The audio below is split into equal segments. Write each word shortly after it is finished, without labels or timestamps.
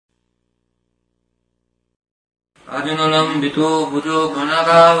Ajunalambito bhujo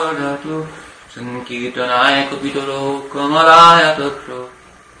ghanagavadhatu sankirtanaya kapitalo kamalaya tatra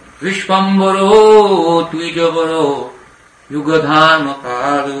Vishvambaro Twijavaro Yugadharma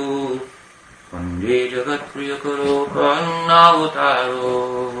Pado Vande Jagat Priyakaro Karunavotaro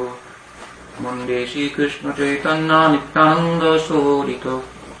Vande Shri Krishna Chaitanya Nityananda Sodito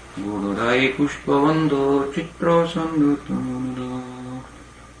Gurudai Pushpavando Chitra Sandhutamudо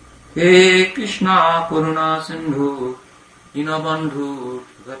He Krishna Karuna Sindhu Dinabandhu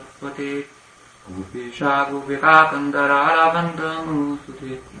Jagatpate Gopesha Gopika Kandara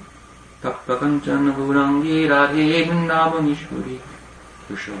Bandhamusute Tapta Kancana Gurangi Radhe Vrindavanishwari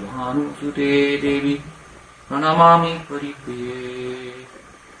Vrishabhanusute Devi Pranamami Paripriye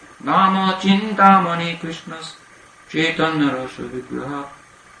Nama Chintamani Krishnas Chaitanya Rasa Vigraha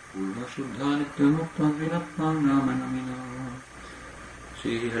Purna Shuddha Nityamukta Vinattam Namanamina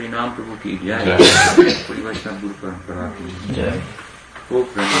Shri Harinam Prabhu Ki Jai Puri Vaishnava Guru Parampara Ki Jai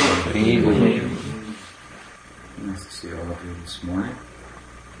Nice to see all of you this morning.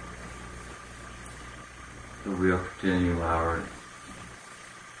 So we'll continue our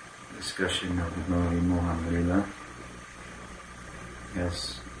discussion of the Brahma Vimohana Lila.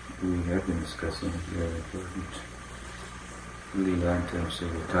 As we have been discussing, a very important Lila in terms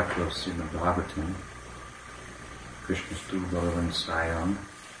of the tattva of Srimad Bhagavatam. Krishna's two Balavan Sayam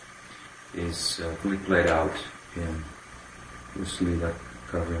is fully played out in this Lila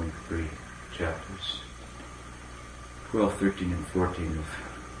covering 3 chapters, 12, 13, and 14 of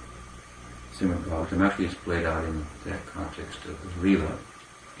Srimad Bhagavatam. Actually, it's played out in that context of the Lila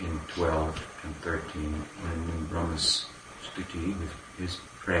in 12 and 13, when in Brahma's stuti, with his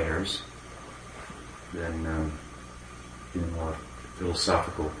prayers, then in a more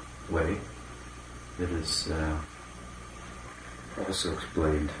philosophical way, that is also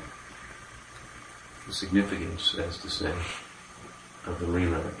explained the significance, as to say, of the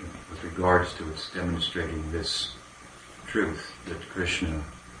Lila with regards to its demonstrating this truth that Krishna,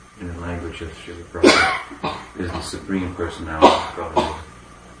 in the language of Srila Prabhupada, is the Supreme Personality of Godhead,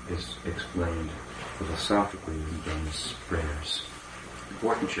 is explained philosophically in Brahma's prayers.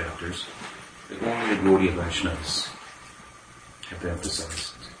 Important chapters that only the Gaudiya Vaishnavas have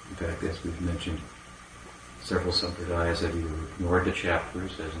emphasized. In fact, as we've mentioned, several sampradayas have either ignored the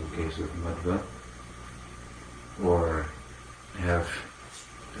chapters, as in the case of Madhva, or have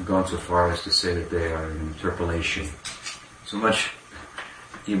gone so far as to say that they are an interpolation. So much,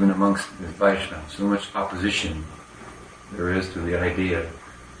 even amongst the Vaishnavas, so much opposition there is to the idea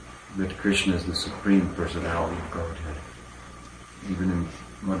that Krishna is the Supreme Personality of Godhead. Even in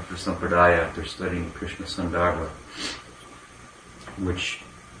Madhva Sampradaya, after studying Krishna Sandarbha, which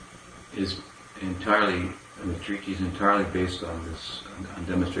is entirely, the treatise is entirely based on this, on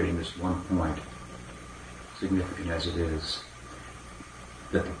demonstrating this one point, significant as it is,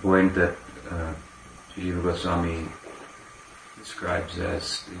 that the point that Jiva Goswami describes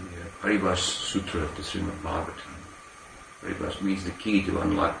as the Paribhas Sutra of the Srimad Bhagavatam. Paribhas means the key to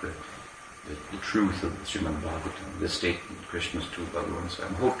unlock the truth of the Srimad Bhagavatam, the statement of Krishna's two Bhagavans. The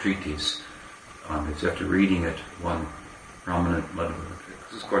whole treatise on it, after reading it, one prominent Madhva,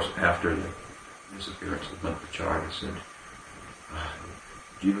 of course after the disappearance of Madhvacharya, said,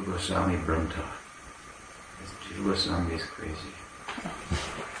 Jiva Goswami Brahmta. Jiva Goswami is crazy.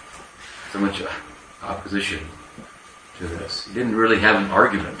 So much opposition to this. He didn't really have an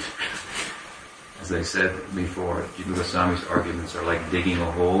argument. As I said before, Jiva Goswami's arguments are like digging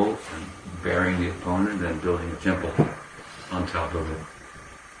a hole and burying the opponent and building a temple on top of it.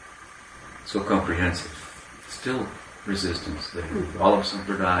 So comprehensive. Still resistance there. All of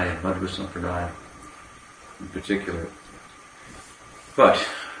Sampradaya and Madhva Sampradaya in particular. But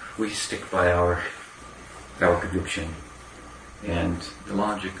we stick by our conviction. And the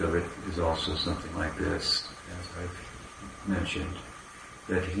logic of it is also something like this, as I've mentioned,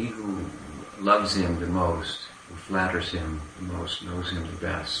 that he who loves him the most, who flatters him the most, knows him the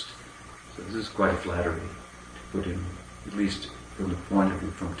best. So this is quite a flattery to put in, at least from the point of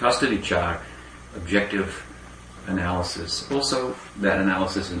view, from Tastadichar, objective analysis. Also, that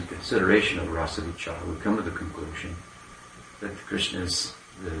analysis and consideration of Rasavichar, we come to the conclusion that Krishna is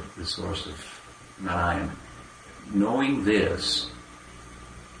the source of Narayan. Knowing this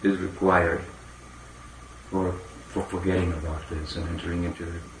is required for forgetting about this and entering into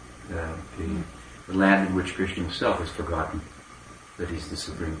the land in which Krishna himself has forgotten that he's the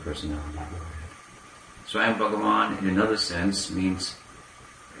Supreme Personality of Godhead. Swayam Bhagavan, in another sense, means,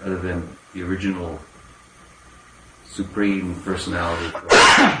 other than the original Supreme Personality of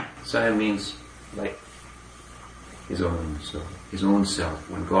Godhead, Swayam means like his own self.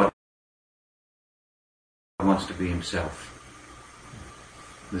 When God wants to be himself.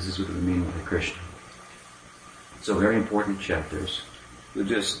 This is what we mean by Krishna. So very important chapters. We'll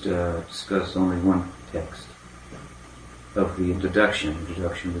just discuss only one text of the introduction.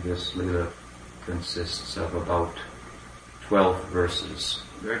 Introduction to this Lila consists of about 12 verses.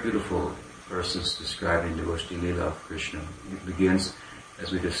 Very beautiful verses describing the Goshti Lila of Krishna. It begins,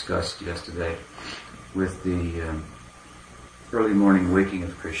 as we discussed yesterday, with the early morning waking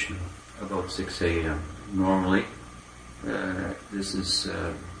of Krishna, about 6 a.m. Normally, this is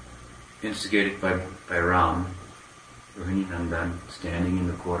instigated by Ram, Rohini Nandan, standing in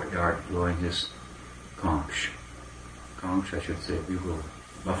the courtyard blowing his conch. Conch, I should say,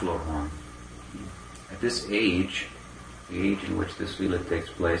 buffalo horn. At this age, the age in which this Lila takes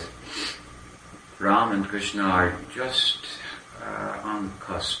place, Ram and Krishna are just on the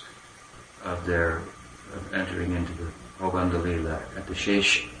cusp of entering into the Bhoganda Lila at the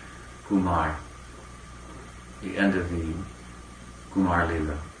Shesh Kumar, the end of the Kumar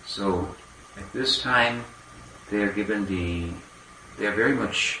Lila. So at this time they are very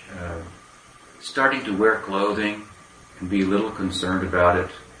much starting to wear clothing and be a little concerned about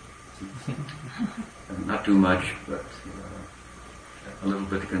it. Not too much, but a little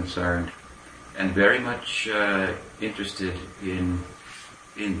bit concerned. And very much interested in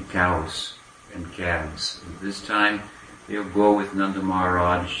cows and calves. At this time, they'll go with Nanda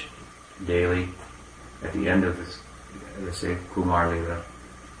Maharaj daily at the end of this, let's say, Kumar Lila,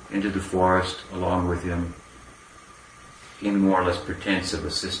 into the forest along with him, in more or less pretense of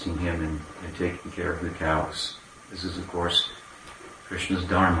assisting him in taking care of the cows. This is, of course, Krishna's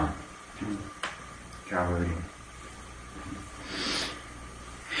Dharma, cow herding.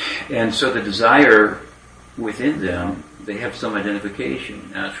 And so the desire within them, they have some identification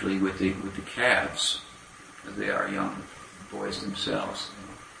naturally with the calves, as they are young boys themselves.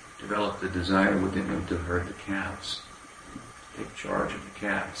 They develop the desire within them to herd the calves, take charge of the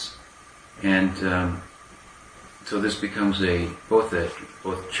calves, and so this becomes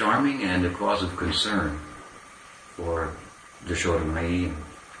both charming and a cause of concern for Yashoda Mai and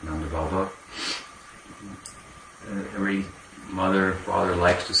Nanda Baba. Every mother, father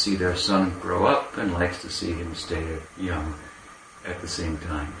likes to see their son grow up and likes to see him stay young at the same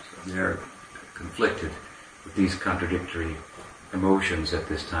time. So they're conflicted with these contradictory emotions at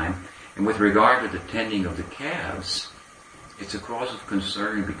this time. And with regard to the tending of the calves, it's a cause of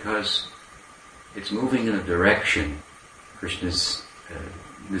concern because it's moving in a direction, Krishna's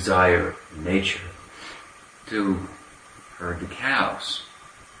desire, nature, to herd the cows.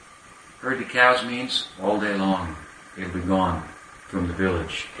 Herd the cows means all day long. They'll be gone from the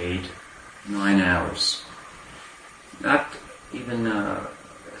village, 8, 9 hours. Not even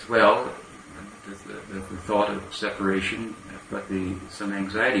as well the thought of separation, but some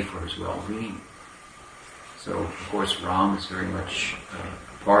anxiety for his well-being. So, of course, Ram is very much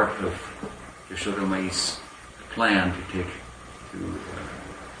part of Yashoda Mai's plan to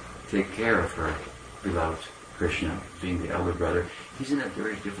take care of her beloved Krishna, being the elder brother. He's in a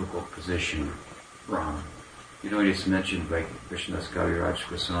very difficult position, Ram. You know, it is mentioned by Krishnadas Kaviraj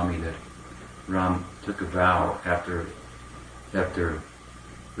Goswami that Ram took a vow after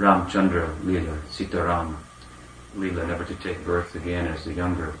Ramchandra Lila, Sitaram Lila, never to take birth again as the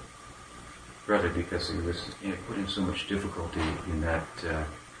younger brother because he was put in so much difficulty in that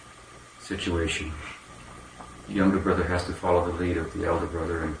situation. The younger brother has to follow the lead of the elder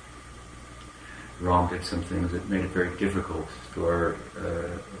brother, and Ram did some things that made it very difficult for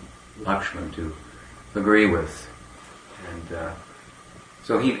Lakshman to agree with. And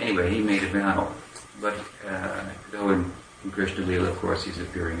so he made a vow. But though in Krishna Lila, of course, he's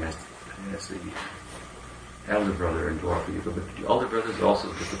appearing as the elder brother in Dwarka Yuga, but the elder brother is also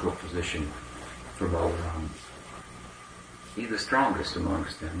a difficult position for Balaram. He's the strongest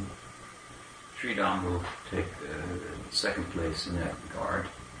amongst them. Sridham will take second place in that regard.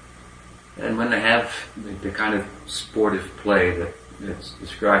 And when they have the kind of sportive play that's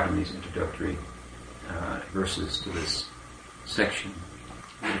described in these introductory verses to this section,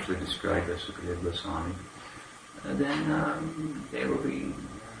 beautifully described by Sukadeva Goswami, then there will be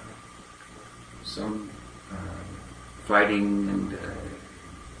some fighting and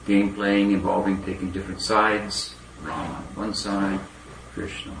game playing involving taking different sides. Ram on one side,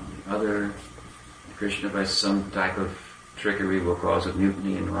 Krishna on the other. Krishna, by some type of trickery, will cause a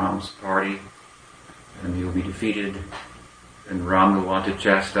mutiny in Ram's party, and he will be defeated. And Ram will want to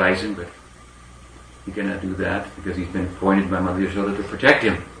chastise him, but he cannot do that because he's been appointed by Mother Yashoda to protect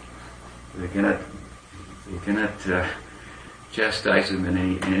him. They cannot chastise him in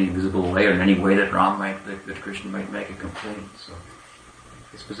any visible way or in any way that that Krishna might make a complaint. So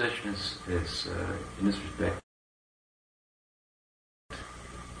his position is in this respect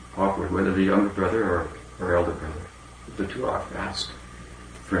whether the younger brother or elder brother. The two are fast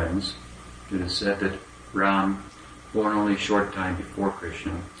friends. It is said that Ram, born only a short time before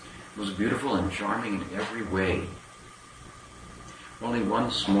Krishna, was beautiful and charming in every way. Only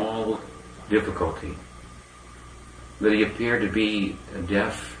one small difficulty, that he appeared to be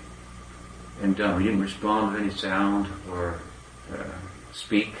deaf and dumb. He didn't respond to any sound or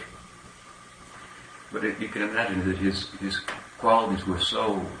speak. But you can imagine that his qualities were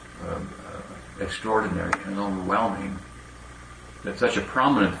so extraordinary and overwhelming that such a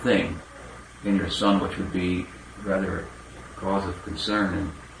prominent thing in your son, which would be rather a cause of concern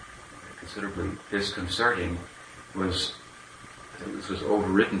and considerably disconcerting, was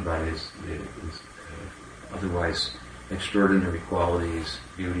overridden by his otherwise extraordinary qualities,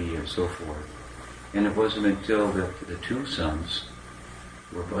 beauty, and so forth. And it wasn't until the two sons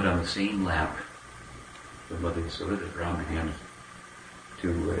were put on the same lap of Mother Yasoda that Ram began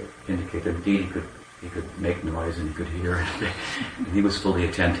to indicate that indeed he could make noise and he could hear, and he was fully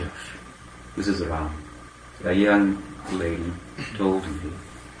attentive. This is Ram. A young lady told me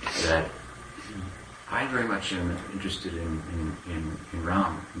that I very much am interested in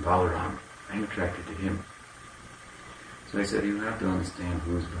Ram, in Balaram. I'm attracted to him. So I said, you have to understand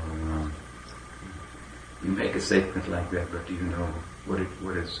who's Balaram. You make a statement like that, but do you know what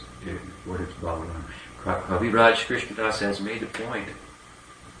is Balaram? Kaviraj Krishnadas has made a point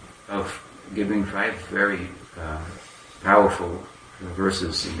of giving 5 very powerful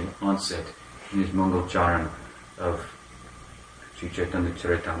verses in the onset in his Mangal Charan of Sri Chaitanya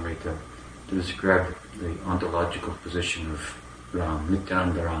Charitamrita to describe the ontological position of Ram,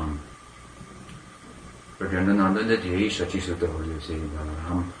 Nityananda Ram.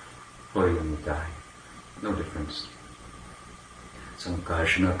 No difference.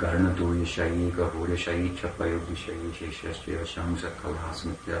 Sankarshana Karna Duyashayi Gavurashayi Chapayodishayi Sheshashya Shamsa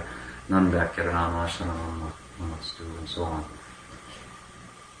Kalhasmitya Nandakyaranasana Namastu and so on.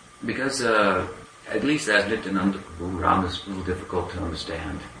 Because at least as Nityananda Prabhu, Ram is a little difficult to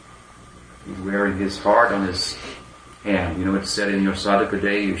understand. He's wearing his heart on his hand. You know, it's said in your sadhaka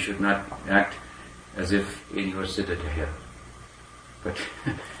day you should not act as if in your siddha deha. But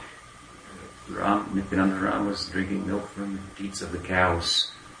Nityananda Ram was drinking milk from the teats of the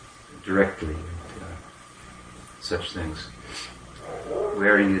cows directly, and such things.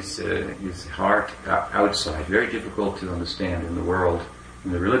 Wearing his heart outside, very difficult to understand in the world,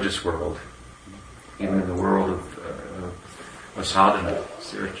 in the religious world, even in the world of sadhana,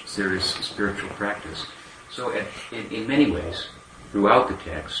 serious spiritual practice. So in many ways, throughout the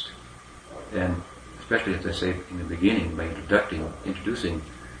text, and especially as I say in the beginning, by introducing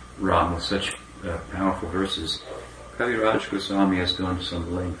Ram with such powerful verses, Kaviraj Goswami has gone to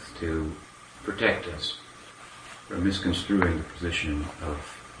some length to protect us from misconstruing the position of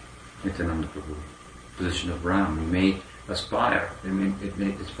Nityananda Prabhu, the position of Ram. We may aspire,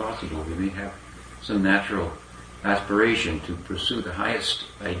 it's possible, we may have some natural aspiration to pursue the highest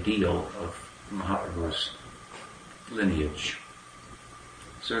ideal of Mahaprabhu's lineage.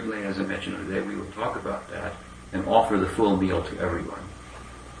 Certainly, as I mentioned today, we will talk about that and offer the full meal to everyone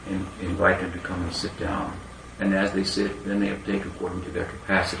and invite them to come and sit down. And as they sit, then they have to take according to their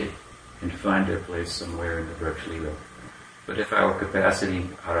capacity and to find their place somewhere in the Braj Lila. But if our capacity,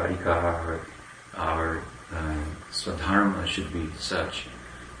 our adhikar, our swadharma should be such,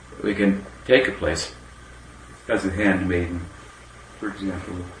 we can take a place as a handmaiden, for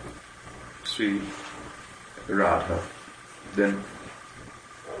example, Sri Radha, then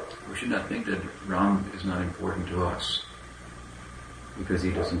we should not think that Ram is not important to us because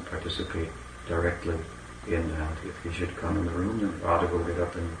he doesn't participate directly in that. If he should come in the room, then Radha will get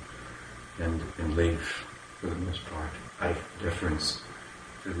up and leave for the most part, out of deference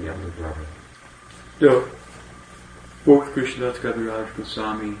to the elder brother. So, both Krishnadas Kaviraj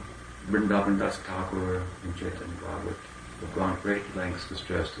Goswami, Vrindavan Das Thakur, and Chaitanya Bhagavat have gone great lengths to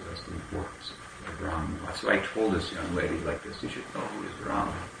stress to us the importance of Ram. So I told this young lady like this, you should know who is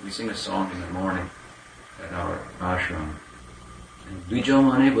Ram. We sing a song in the morning at our ashram.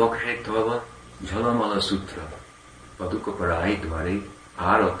 Dvijamane Bhakhe Tava Jhalamala Sutra Paduka Parai Dwari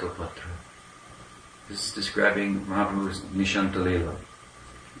Arato Patra. This is describing Mahaprabhu's Nishanta Lila,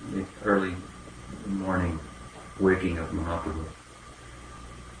 the early morning waking of Mahaprabhu.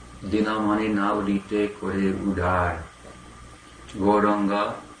 Dinamani Navadite Kore Udar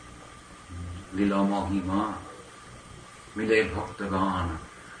Gauranga Lila Mahima Mile Bhaktagan.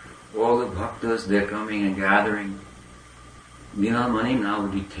 All the bhaktas, they're coming and gathering. Dinamani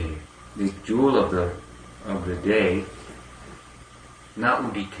Navadite, the jewel of the day,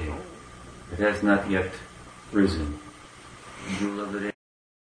 Naudite, it has not yet risen. The jewel of the day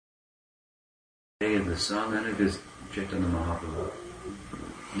the song and it is Chaitanya Mahaprabhu.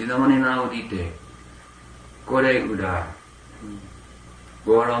 Dinamanina udite, kore uda,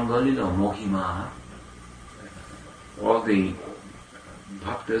 Gauranga Lila Mohima. All the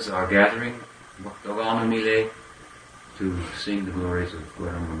bhaktas are gathering, Bhaktavana Mile, to sing the glories of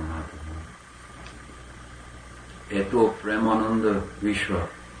Gauranga Mahaprabhu. Eto Premananda Vishwa.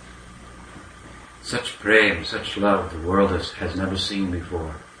 Such prem, such love the world has never seen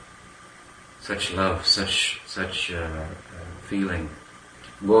before. Such love, such feeling.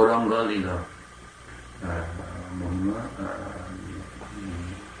 Gauranga Lila.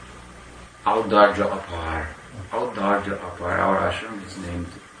 Audarja Apar. Audarja Apar. Our ashram is named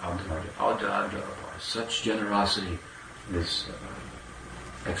Audarja. Audarja Apar. Such generosity is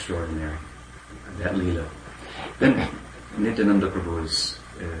extraordinary. That Leela. Then Nityananda Prabhu is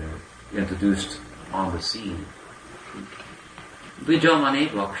introduced on the scene. Dvijamani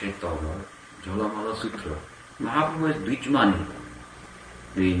Vakshetava Jalamala Sutra. Mahaprabhu is Dvijamani,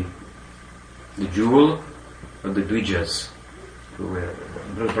 the jewel of the Dvijas, who were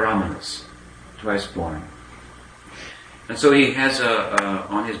the Brahmanas, twice born. And so he has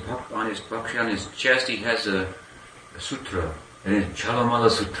on his bhakti, on his chest, he has a sutra, and it's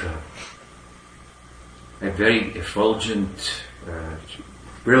Jalamala Sutra. A very effulgent,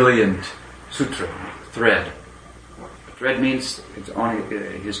 brilliant sutra, thread. Thread means it's on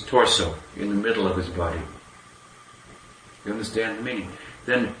his torso, in the middle of his body. You understand the meaning?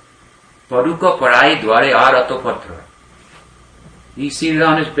 Then, Paduka Parai Dware Arato Patra. He's seated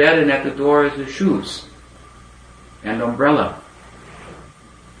on his bed and at the door is his shoes and umbrella.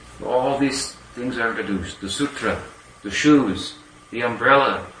 All these things are introduced. The sutra, the shoes, the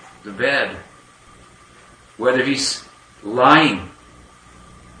umbrella, the bed. Whether he's lying,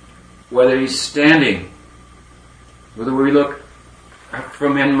 whether he's standing, whether we look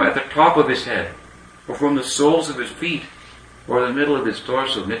from him at the top of his head, or from the soles of his feet, or the middle of his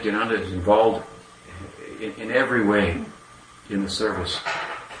torso, Nityananda is involved in every way in the service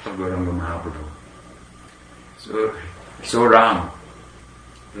of Gauranga Mahaprabhu. So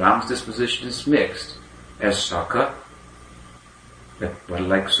Ram's disposition is mixed, as Saka, but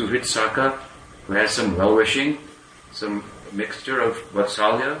like Suhrit Saka, who has some well-wishing, some mixture of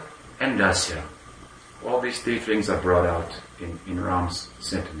Vatsalya and Dasya. All these three things are brought out in Ram's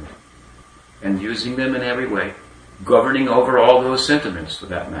sentiment. And using them in every way, governing over all those sentiments for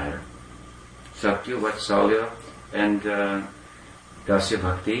that matter. Satya, Vatsalya, and Dasya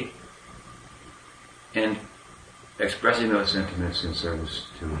Bhakti, and expressing those sentiments in service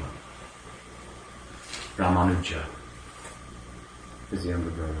to Ramanuja, his younger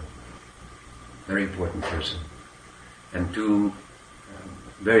brother. Very important person. And two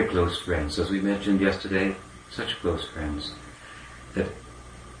very close friends. As we mentioned yesterday, such close friends that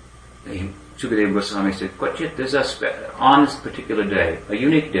Sukadeva Goswami said, Kvachit, there's on this particular day, a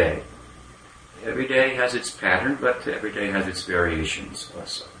unique day. Every day has its pattern, but every day has its variations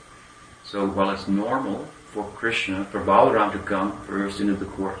also. So while it's normal for Krishna, for Balaram to come first into the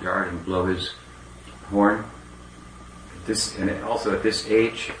courtyard and blow his horn, and also at this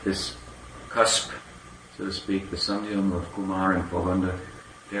age, this cusp, so to speak, the Sandhyam of Kumar and Pavanda,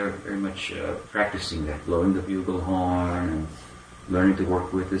 they're very much practicing that, blowing the bugle horn and learning to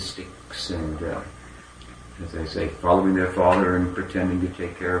work with the sticks and, as I say, following their father and pretending to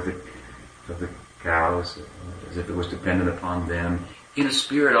take care of the cows as if it was dependent upon them. In a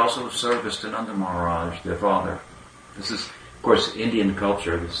spirit also of service to Nanda Maharaj, their father. This is, of course, Indian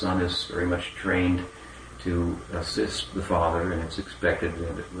culture. The son is very much trained to assist the father, and it's expected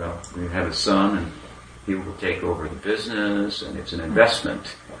that, well, when you have a son, and he will take over the business, and it's an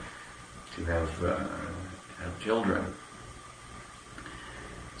investment to have children.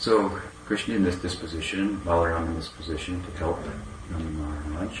 So Krishna in this disposition, Balaram in this position to help Nanda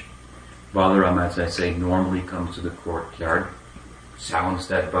Maharaj. Balaram, as I say, normally comes to the courtyard, sounds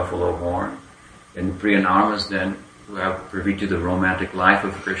that buffalo horn, and the Priyanarmas then, who are privy to the romantic life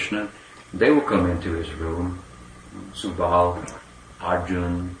of Krishna, they will come into his room, Subal,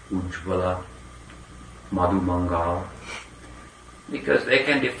 Arjun, Ujjvala, Madhumangal, because they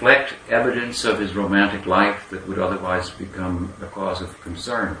can deflect evidence of his romantic life that would otherwise become a cause of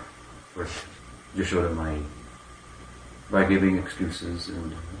concern for Yashoda Mai, by giving excuses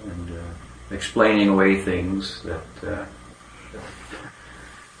and explaining away things that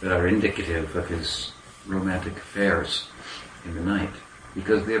are indicative of his romantic affairs in the night,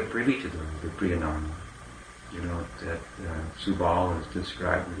 because they are privy to the Priyanarma. You know that Subal has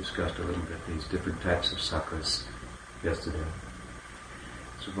described, we discussed a little bit these different types of sakas yesterday.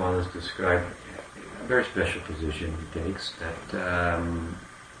 Subal has described a very special position he takes, that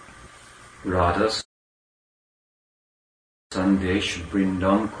Radha Sandesh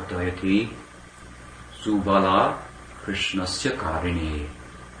Brindam Kotayati Subala Krishnasya Karini.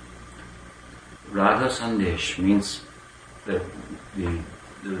 Radha Sandesh means the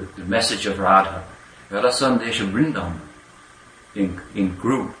message of Radha. Radha Sandesh Brindam in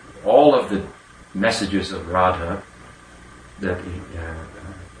group, all of the messages of Radha that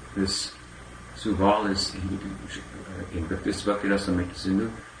this Subal is in Bhakti Rasamrita Sindhu,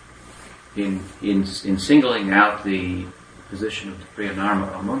 in singling out the position of the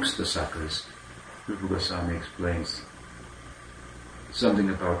Priyanarma amongst the Sakhas, Rupa Goswami explains something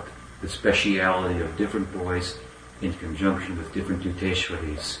about the speciality of different boys in conjunction with different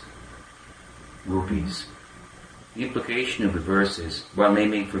Yuteshwaris, gopis. The implication of the verse is, while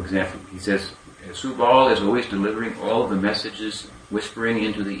naming, for example, he says, Subal is always delivering all of the messages, whispering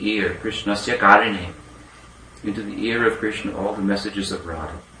into the ear, Krishnasya Karine, into the ear of Krishna, all the messages of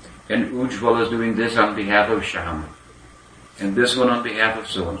Radha. And Ujjwala is doing this on behalf of Shyama, and this one on behalf of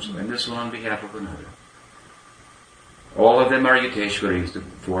so-and-so, and this one on behalf of another. All of them are Yuteshwaris, the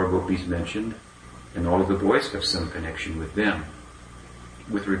four gopis mentioned, and all of the boys have some connection with them,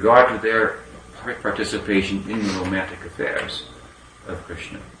 with regard to their participation in the romantic affairs of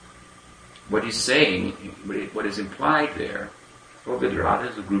Krishna. What he's saying, what is implied there, that Radha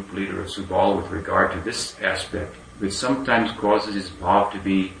is the group leader of Subal with regard to this aspect, which sometimes causes his bhav to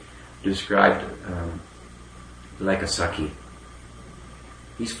be described like a Sakhi.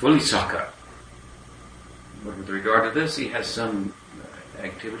 He's fully Sakha. But with regard to this, he has some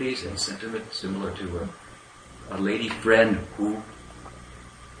activities and sentiment similar to a lady friend who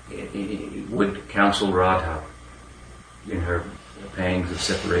would counsel Radha in her pangs of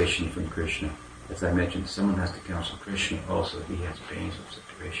separation from Krishna. As I mentioned, someone has to counsel Krishna also. He has pains of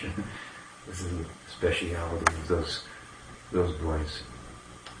separation. This is the speciality of those boys.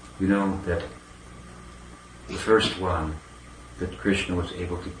 You know that the first one that Krishna was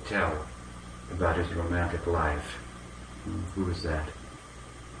able to tell about his romantic life, who was that?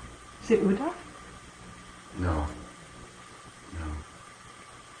 Is it Uddhava? No.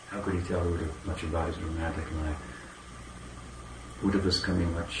 How could he tell Uddhava much about his romantic life? Uddhava was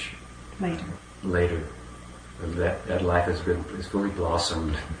coming much later. That life is fully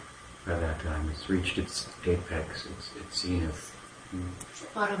blossomed by that time. It's reached its apex, its zenith.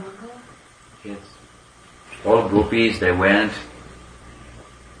 Yes. All gopis, they went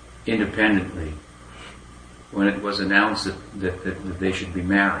independently when it was announced that they should be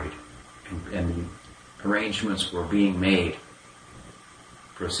married, and the arrangements were being made,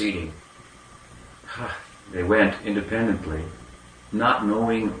 proceeding. They went independently, not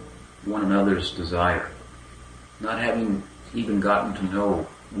knowing one another's desire, not having even gotten to know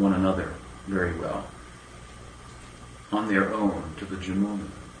one another very well, on their own to the Jamuna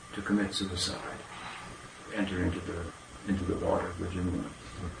to commit suicide, enter into the water of the Jamuna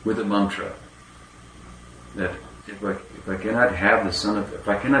with a mantra that if I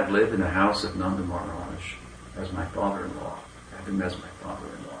cannot live in the house of Nanda Maharaj as my father-in-law, have him as my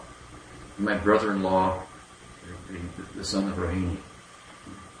father-in-law, and my brother-in-law, the son of Rohini,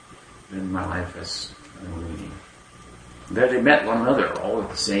 then my life has no meaning. There they met one another, all with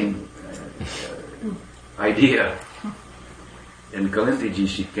the same idea. And Kalindiji,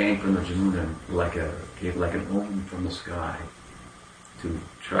 she came from the Jamuna gave like an omen from the sky to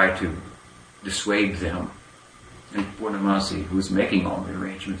try to dissuade them. And Purnamasi, who's making all the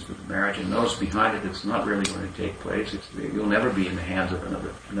arrangements for the marriage and knows behind it it's not really going to take place. You'll never be in the hands of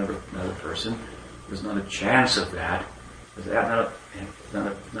another person. There's not a chance of that. There's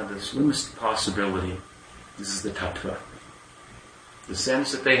not the slimmest possibility. This is the tattva. The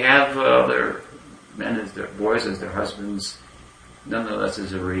sense that they have their men as their boys as their husbands, nonetheless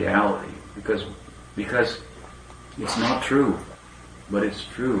is a reality because it's not true, but it's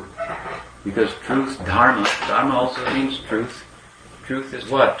true. Because truth, dharma also means truth. Truth is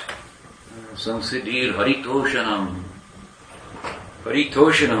what? Samsiddhir haritoshanam.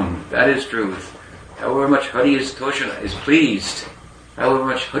 Haritoshanam, that is truth. However much Hari is pleased, however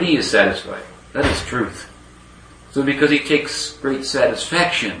much Hari is satisfied, that is truth. So because he takes great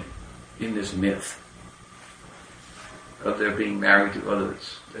satisfaction in this myth of their being married to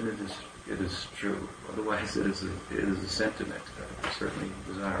others, then it is true. Otherwise it is a sentiment that is certainly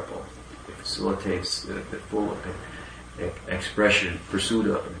desirable. It facilitates the full expression, pursuit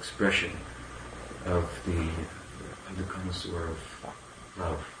of an expression of the connoisseur of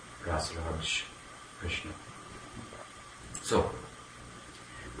love, Rasaraj, Krishna. So,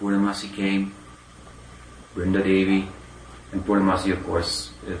 Purnamasi came, Brinda Devi, and Purnamasi, of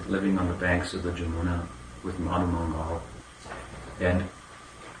course, is living on the banks of the Jamuna with Madhu Mangal. And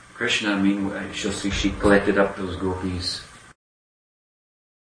Krishna, meanwhile, she collected up those gopis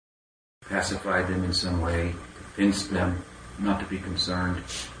pacified them in some way, convinced them not to be concerned.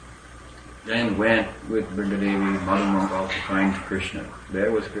 Then went with Vrindadevi, Madhumangal, to find Krishna.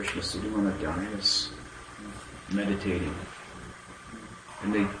 There was Krishna sitting on a dais, meditating.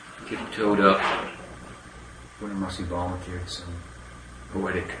 And they tiptoed up. Purnamasi volunteered some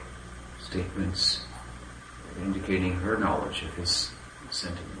poetic statements indicating her knowledge of his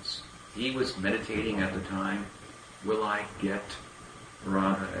sentiments. He was meditating at the time. Will I get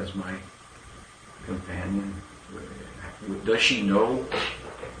Radha as my companion? Does she know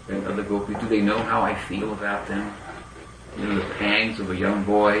that other gopis? Do they know how I feel about them? You know, the pangs of a young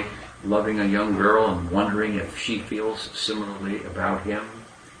boy loving a young girl and wondering if she feels similarly about him.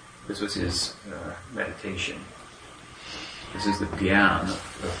 This was his meditation. This is the dhyan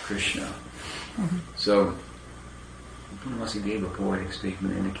of Krishna. Mm-hmm. So, Purnamasi gave a poetic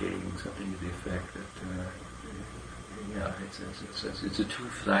statement indicating something to the effect that, it's a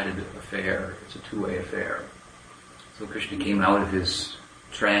two-sided affair. It's a two-way affair. So Krishna came out of his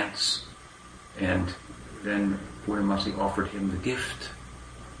trance, and then Purnamasi offered him the gift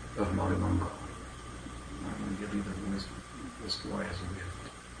of Madhumangal. I'm going to give you this boy as a gift.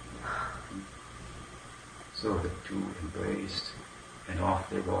 So the two embraced, and off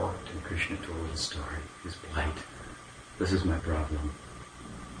they walked, and Krishna told his story, his plight. This is my problem.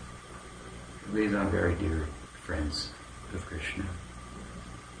 These are very dear friends of Krishna.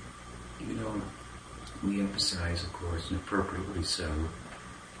 You know, we emphasize, of course, and appropriately so,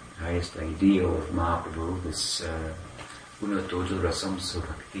 the highest ideal of Mahaprabhu, this Unatojal Rasam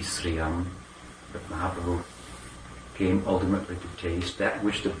Subhakti Sriyam, that Mahaprabhu came ultimately to taste, that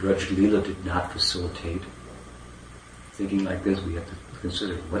which the Braj Lila did not facilitate. Thinking like this, we have to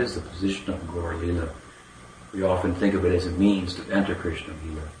consider, what is the position of Gaur Lila? We often think of it as a means to enter Krishna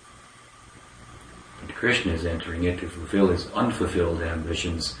Lila. But Krishna is entering it to fulfill his unfulfilled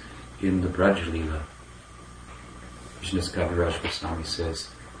ambitions in the Braj Lila. Krishna's Kaviraj Goswami says,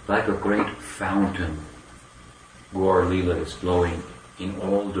 like a great fountain, Gaur Lila is flowing in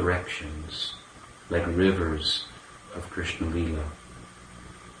all directions, like rivers of Krishna Lila.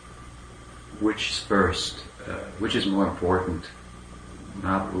 Which is first? Which is more important?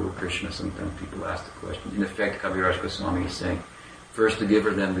 Mahaprabhu or Krishna? Sometimes people ask the question. In effect, Kaviraj Goswami is saying, first the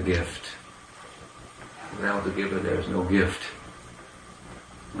giver, then the gift. Without the giver, there is no gift.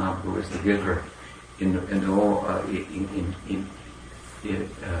 Mahaprabhu is the giver, and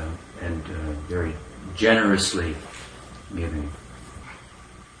very generously giving.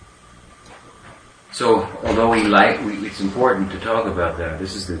 So, although it's important to talk about that.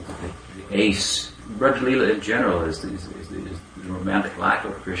 This is the ace. Braj Lila in general is the romantic life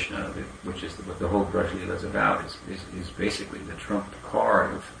of Krishna, which is what the whole Braj Lila is about. Is basically the trump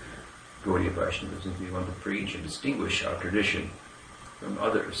card of Gaudiya Vaishnavism. If we want to preach and distinguish our tradition from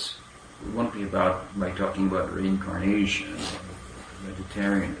others, we won't be by talking about reincarnation, or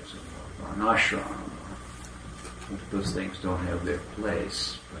vegetarianism, or varnashram. Those things don't have their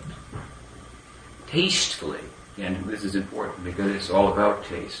place, but tastefully, and this is important because it's all about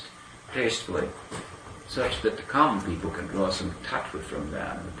taste, tastefully, such that the common people can draw some tattva from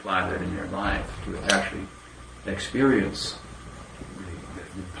that and apply that in their life to actually experience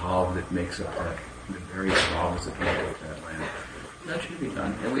the bhav that makes up that, the various bhavas that make up that land. That should be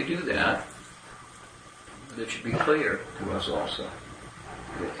done, and we do that. But it should be clear to us also.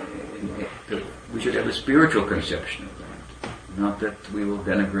 We should have a spiritual conception of that, not that we will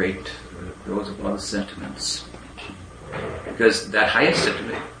denigrate those of other sentiments. Because that highest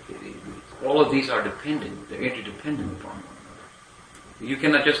sentiment, all of these are dependent, they're interdependent upon one another. You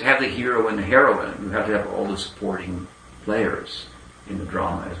cannot just have the hero and the heroine, you have to have all the supporting players in the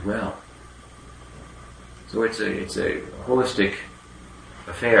drama as well. So it's a holistic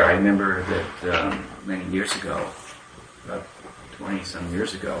affair. I remember that many years ago, about 20-some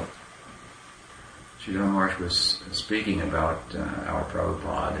years ago, Sridhar Maharaj was speaking about our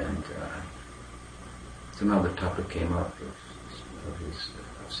Prabhupada, and some other topic came up of his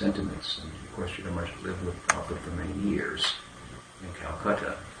sentiments. And of course, Sridhar Maharaj lived with Prabhupada for many years in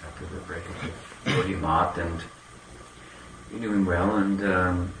Calcutta after the breakup of Gaudiya Math, and he knew him well,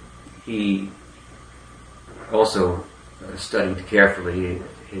 and he also studied carefully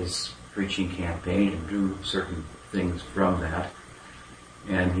his preaching campaign and drew certain things from that.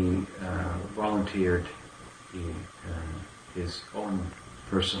 And he volunteered his own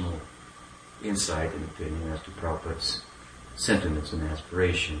personal insight and opinion as to Prabhupada's sentiments and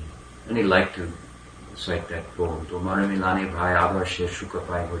aspiration. And he liked to cite that quote, Tomar milane bhai abar she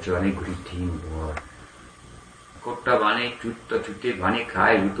shukapai bojane guritin or Kotta vane chutta chutte vane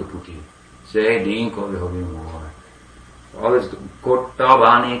khai luto puti. Say ding ko hobi more. All this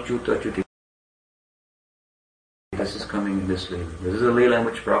Kottavani Chuta Chuti. This is coming in this Lila. This is a Lila in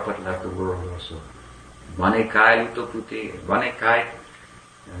which Prabhupada left the world also. Vanekai Luto Puti, Vanekai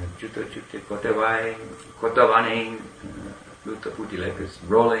Chuta Chuti Kottavai, Kottavani Luto Puti, like this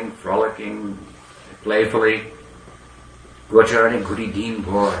rolling, frolicking, playfully. Gocharani Guri Deen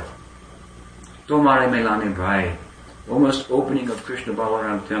Bhor. Tomare Melane Bhai. Almost opening of Krishna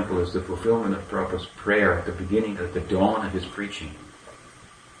Balaram temple is the fulfillment of Prabhupada's prayer at the beginning, at the dawn of his preaching.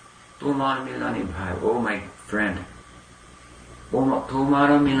 Tomar Milani Bhai, oh my friend.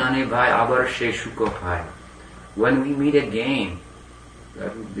 Tomara Milani Bhai Abar Sheshuko Bhai. When we meet again,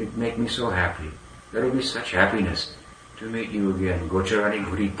 that would make me so happy. That would be such happiness to meet you again. Gocharani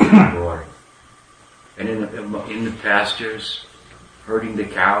Guri Bhor. And in the pastures, herding the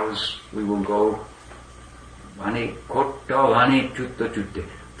cows, we will go Vani Kottavani Chutta Chutte.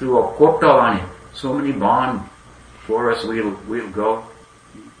 Through a Kottavani, so many bond for us, we'll go.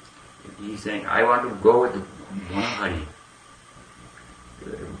 He's saying, I want to go with the Vanahari.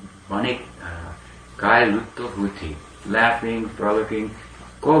 Vani Kai Lutto Huti. Laughing, frolicking.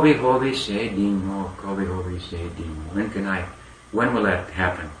 Kobi Hobi Se Dimo, Kobi Hobi Se Dimo. When will that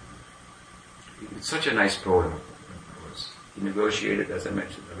happen? It's such a nice poem, of course. He negotiated, as I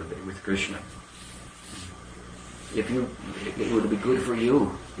mentioned the other day, with Krishna. It would be good for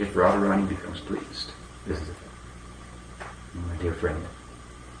you if Radharani becomes pleased. This is the thing. My dear friend.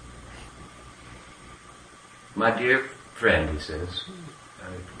 My dear friend, he says,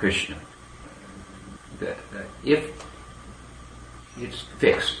 Krishna, that if it's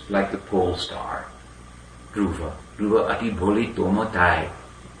fixed like the pole star, Dhruva ati bholi tomatai,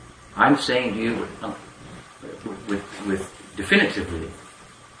 I'm saying to you with definitively,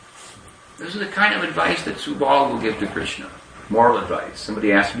 this is the kind of advice that Subal will give to Krishna. Moral advice.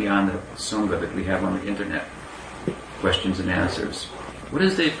 Somebody asked me on the Sangha that we have on the internet, questions and answers. What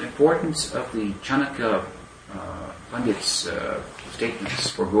is the importance of the Chanakya Pandit's statements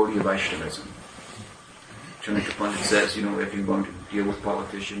for Gaudiya Vaishnavism? Chanakya Pandit says, if you're going to deal with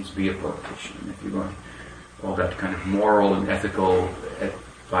politicians, be a politician. If you're going to, all that kind of moral and ethical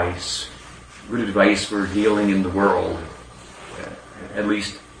advice, good advice for dealing in the world, at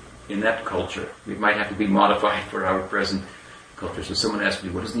least in that culture. It might have to be modified for our present culture. So someone asked me,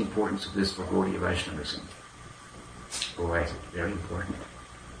 what is the importance of this for Gaudiya Vaishnavism? Oh, I said, very important.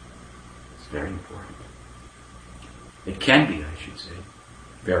 It's very important. It can be, I should say,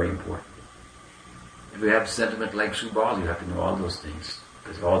 very important. If you have sentiment like Subal, you have to know all those things.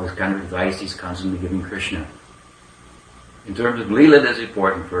 Because all this kind of advice he's constantly giving Krishna. In terms of Leela, that's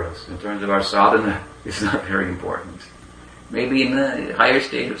important for us. In terms of our sadhana, it's not very important. Maybe in the higher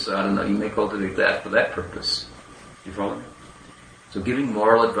state of sadhana, you may cultivate that for that purpose. You follow me? So giving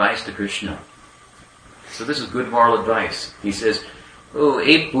moral advice to Krishna. So this is good moral advice. He says,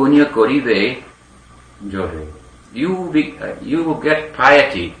 e punya korive jore. You will get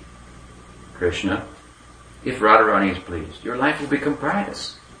piety, Krishna, if Radharani is pleased. Your life will become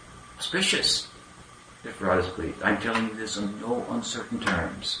pious, auspicious, if Radha is pleased. I'm telling you this on no uncertain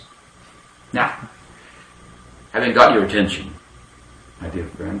terms. Now, having got your attention, my dear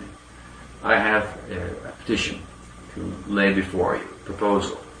friend, I have a petition to lay before you,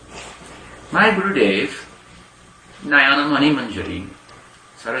 proposal. My Gurudev, Nayana Mani Manjari,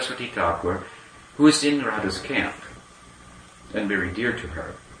 Saraswati Thakur, who is in Radha's camp and very dear to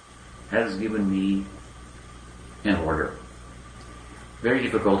her, has given me an order, very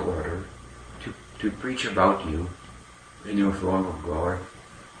difficult order, to preach about you in your form of glory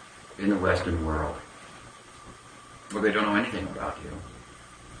in the Western world. Well, they don't know anything about you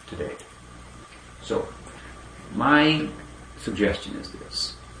today. So, my suggestion is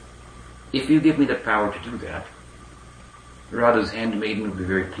this. If you give me the power to do that, Radha's handmaiden will be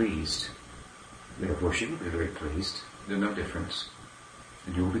very pleased. Therefore, she will be very pleased. There's no difference.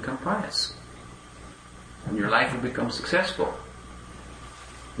 And you will become pious. And your life will become successful.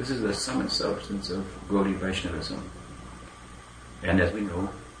 This is the sum and substance of Gaudiya Vaishnavism. And as we know,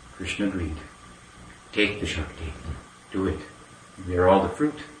 Krishna agreed. Take the Shakti. Do it. Bear all the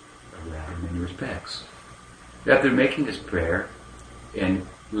fruit of that in many respects. After making this prayer and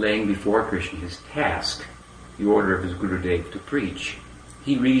laying before Krishna his task, the order of his Gurudev to preach,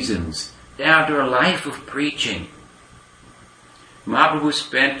 he reasons that after a life of preaching, Mahaprabhu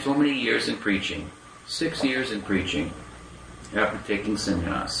spent so many years in preaching, 6 years in preaching, after taking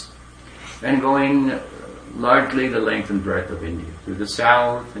sannyas, and going largely the length and breadth of India, through the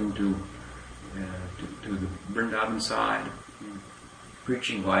south and to the Vrindavan side,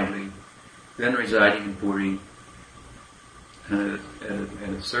 preaching widely, then residing in Puri. And at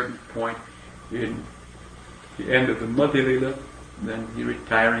a certain point in the end of the Madhya Lila, then he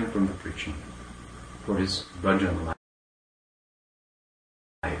retiring from the preaching for his bhajan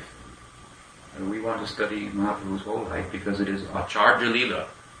life. And we want to study Mahaprabhu's whole life because it is Acharya Lila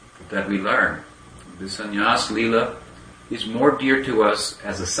that we learn. The Sannyas Lila is more dear to us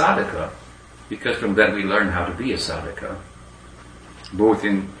as a sadhaka because from that we learn how to be a sadhaka, both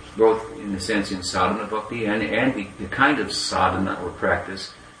in the sense in sadhana bhakti and the kind of sadhana or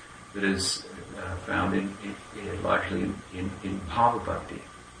practice that is found largely in bhava bhakti.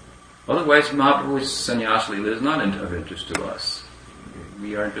 Otherwise, Mahaprabhu's sannyas lila is not of interest to us.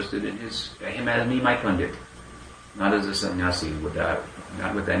 We are interested in him as my pandit, not as a sannyasi,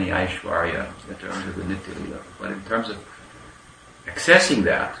 not with any aishwarya in terms of the nitya lila. But in terms of accessing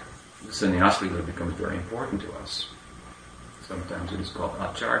that, the sannyas lila becomes very important to us. Sometimes it is called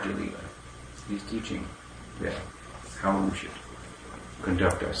Acharya Lila. He's teaching how we should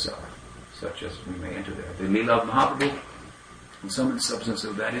conduct ourselves, such as we may enter there. The Lila of Mahaprabhu, and some of the substance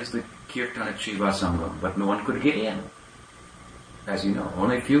of that is the Kirtan at Shiva Sangam, but no one could get in. As you know,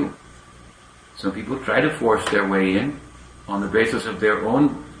 only a few. Some people try to force their way in on the basis of their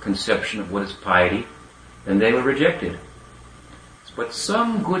own conception of what is piety, and they were rejected. But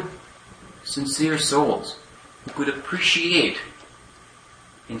some good, sincere souls who could appreciate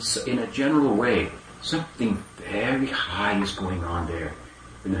in a general way something very high is going on there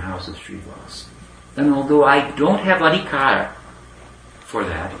in the house of Srivas. And although I don't have adhikara for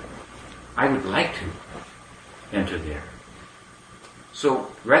that, I would like to enter there.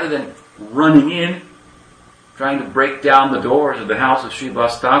 So rather than running in, trying to break down the doors of the house of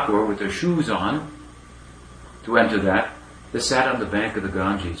Srivas Thakur with their shoes on to enter that, they sat on the bank of the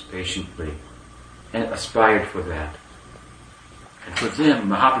Ganges patiently and aspired for that. And for them,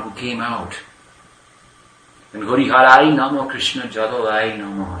 Mahaprabhu came out. And Hariharai Namo Krishna Jadalai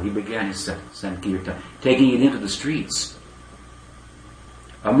Namo. He began his Sankirtan, taking it into the streets.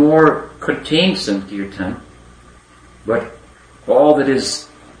 A more contained Sankirtan, but all that is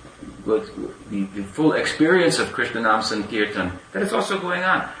the full experience of Krishna Nam Sankirtan, that is also going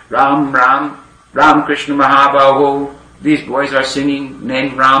on. Ram Ram, Ram Krishna Mahabaho. These boys are singing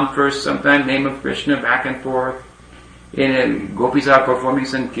name Ram first, sometimes name of Krishna, back and forth. Gopis are performing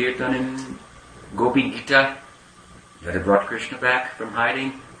Sankirtan in Gopi Gita that have brought Krishna back from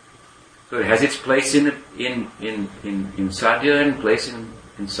hiding. So it has its place in Sadhya and place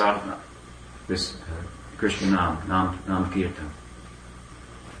in Sadhana. This Krishna Nam Kirtan.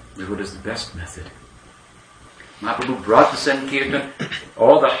 What is the best method? Mahaprabhu brought the Sankirtan,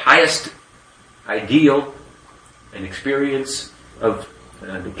 all the highest ideal and experience of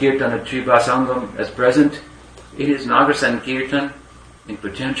the Kirtan at Srivasangam as present. It is Nagar Sankirtan in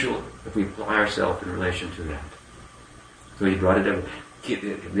potential if we apply ourselves in relation to that. So he brought it up.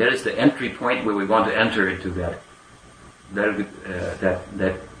 That is the entry point where we want to enter into that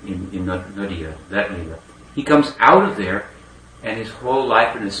in Nadia, that Lila. He comes out of there, and his whole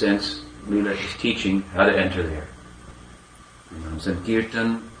life, in a sense, Lila is teaching how to enter there.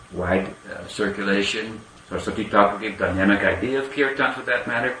 Sankirtan, wide circulation. Saraswati Thakur gave dynamic idea of Kirtan, for that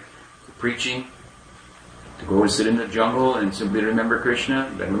matter, preaching. To go and sit in the jungle and simply remember Krishna,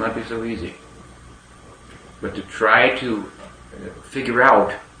 that will not be so easy. But to try to figure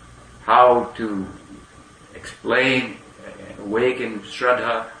out how to explain, awaken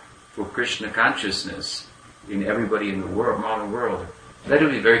Shraddha for Krishna consciousness in everybody in the world, modern world, that will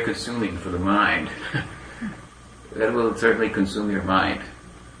be very consuming for the mind. That will certainly consume your mind.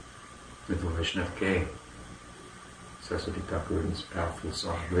 With the Vaishnav K. Saraswati Thakur in his powerful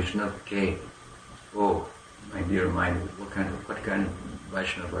song, Vaishnav K. Oh, my dear mind, what kind of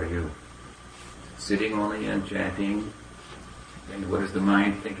Vaishnava are you? Sitting only and chanting. And what is the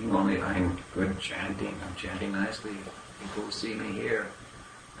mind thinking only? I'm good chanting. I'm chanting nicely. People will see me here.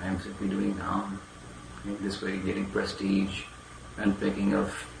 I am simply doing Nam. In this way, getting prestige. And thinking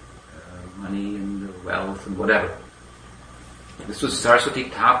of money and wealth and whatever. This was Saraswati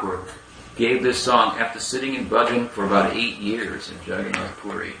Thakur. Gave this song after sitting in bhajan for about 8 years in Jagannath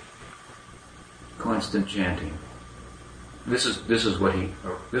Puri. Constant chanting. This is what he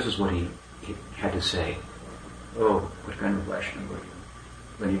had to say. Oh, what kind of Vaishnava were you?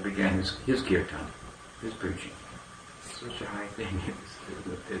 When he began his kirtan, his preaching. Such a high thing.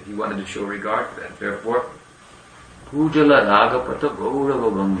 He wanted to show regard for that. Therefore, Pujala Ragapata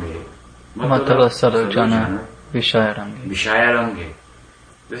Gaurava Gange Matala Sarojana Vishayarange.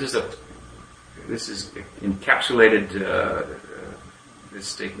 This is encapsulated. This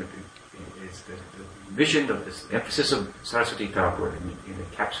statement is the vision of this emphasis of Saraswati Thakur in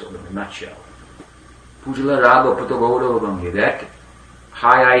a capsule, in a nutshell. Pujala Raga Pata Gaurava Gange. That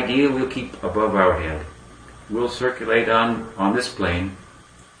high ideal we'll keep above our head. will circulate on this plane,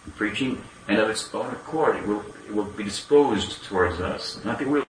 preaching, and of its own accord it will be disposed towards us.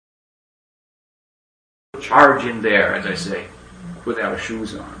 Nothing will charge in there, as I say, with our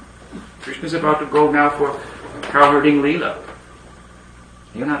shoes on. Krishna's about to go now for cow-herding Lila.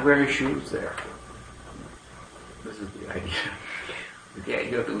 You're not wearing shoes there. This is the idea.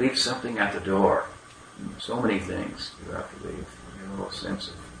 You have to leave something at the door. So many things you have to leave. Your whole sense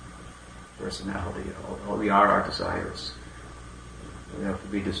of personality, all we are our desires. We have to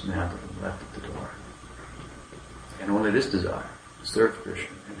be dismantled and left at the door. And only this desire, to serve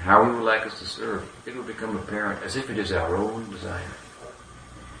Krishna, and how He would like us to serve, it will become apparent as if it is our own desire.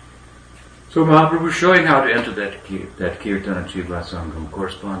 So Mahaprabhu is showing how to enter that Kirtana Jiva Sangam,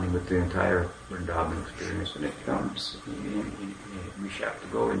 corresponding with the entire Vrindavan experience, and it comes, we have to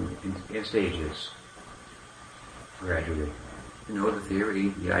go in stages, gradually. You know the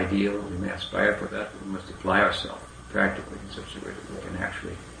theory, the ideal, we may aspire for that, but we must apply ourselves practically in such a way that we can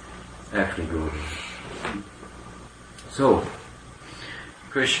actually go there. So,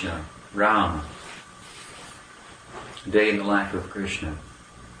 Krishna, Ram, day in the life of Krishna.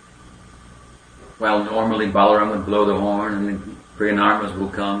 Well, normally Balaram would blow the horn and the Priyanarmas will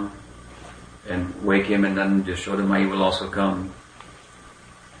come and wake him, and then Yashodamai will also come.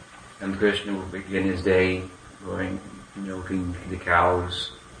 And Krishna will begin his day going, milking the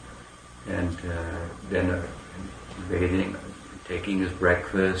cows, and then bathing, taking his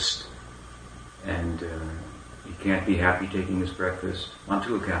breakfast, and he can't be happy taking his breakfast on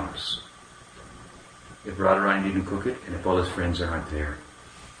two accounts. If Radharani didn't cook it, and if all his friends aren't there.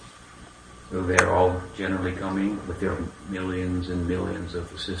 So they're all generally coming with their millions and millions of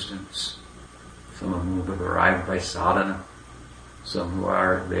assistants. Some of whom have arrived by sadhana, some who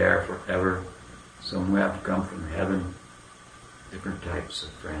are there forever, some who have come from heaven, different types of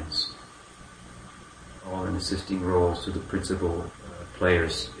friends, all in assisting roles to the principal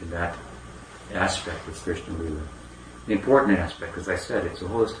players in that aspect of Krishna Lila. The important aspect, as I said, it's a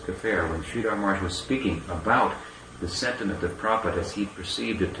holistic affair. When Sridhar Maharaj was speaking about the sentiment of Prabhupada as he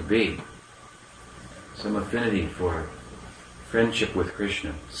perceived it to be, some affinity for friendship with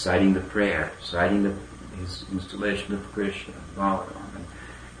Krishna, citing the prayer, citing his installation of Krishna, Balaram, and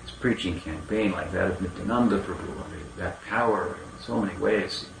his preaching campaign like that of Nityananda Prabhu, that power in so many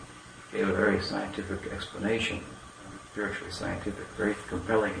ways. He gave a very scientific explanation, spiritually scientific, very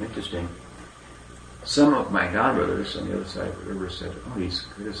compelling and interesting. Some of my godbrothers on the other side of the river said, oh, he's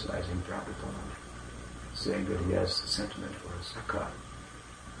criticizing Prabhupada, saying that he has the sentiment for a Sakha,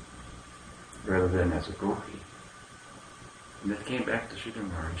 rather than as a gopi. And it came back to Sridhar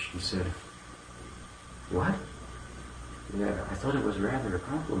Maharaj. He said, what? Yeah, I thought it was rather a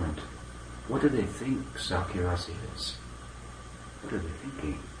compliment. What do they think Sakyarasa is? What are they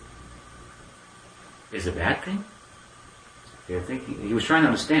thinking? Is it a bad thing? They're thinking, he was trying to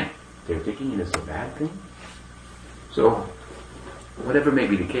understand. They're thinking it is a bad thing? So, whatever may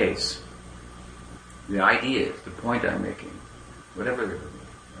be the case, the idea, the point I'm making, whatever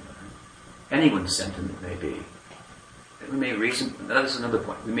anyone's sentiment may be, we may reason, that is another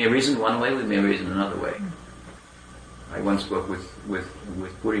point. We may reason one way, we may reason another way. I once spoke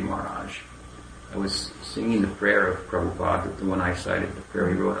with Puri Maharaj. I was singing the prayer of Prabhupada, the one I cited, the prayer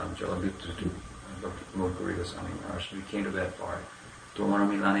he wrote on Jalabhutta to Pramod Puri Goswami Maharaj. We came to that part. Tomar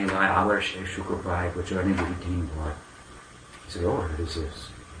milane lai avarshe shukrapai vacharni buddhitin bhar. He said, oh, it is this.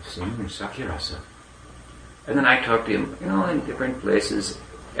 Singing in Sakyarasa. And then I talked to him, in different places,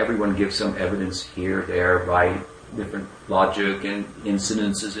 everyone gives some evidence here, there, by different logic and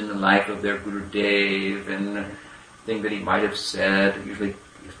incidences in the life of their Gurudev and thing that he might have said, usually,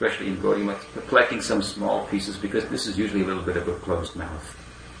 especially in Gaudiya Math, collecting some small pieces, because this is usually a little bit of a closed mouth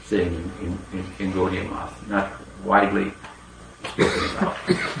thing in Gaudiya Math, not widely spoken about.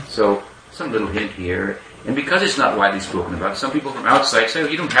 So, some little hint here, and because it's not widely spoken about, some people from outside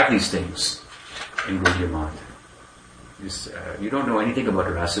say, you don't have these things in Gaudiya Math. You don't know anything about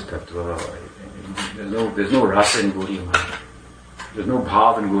Rasa Tattva. There's no Rasa in Gaudiya Math. There's no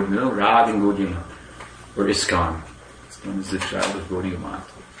Bhav in Gaudiya Math. There's no Rag in Gaudiya Math. Or ISKCON. ISKCON is the child of Gaudiya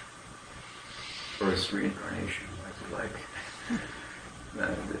Math. Or its reincarnation, if you like.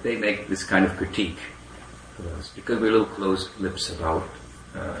 They make this kind of critique of us because we're a little closed-lips about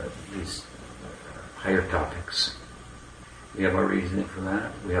these higher topics. We have our reasoning for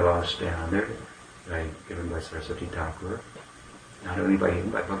that. We have our standard, given by Saraswati Thakur. Not only by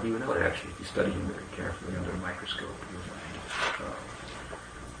him, by Bhakti Vinod, actually. If you study him very carefully under a microscope, you'll find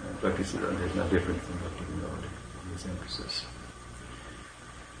Bhakti Siddhanta is no different from Bhakti Vinod in his emphasis.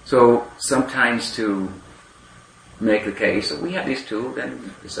 So, sometimes to make the case that we have these two,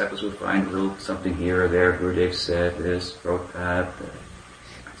 then disciples would find a little something here or there. Gurudev said this, wrote that,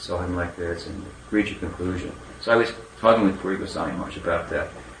 I saw him like this, and reach a conclusion. So I was talking with Puri Goswami much about that.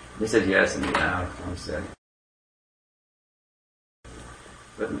 He said yes, and he laughed, and he said,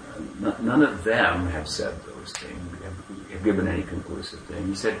 but none of them have said those things, have given any conclusive thing.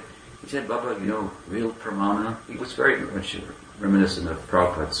 He said, Baba, real pramana. He was very much reminiscent of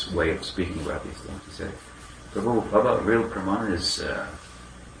Prabhupada's way of speaking about these things. He said, Baba, real pramana is,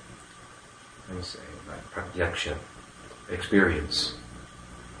 like pratyaksha, experience,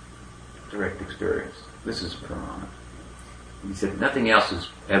 direct experience. This is pramana. He said, nothing else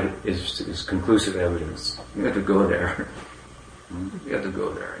is conclusive evidence. You have to go there. You have to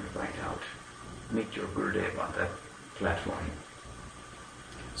go there and find out. Meet your Gurudev on that platform.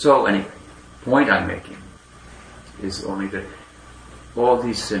 So anyway, point I'm making is only that all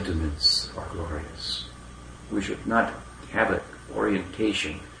these sentiments are glorious. We should not have an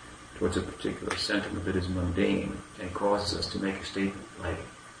orientation towards a particular sentiment that is mundane and causes us to make a statement like,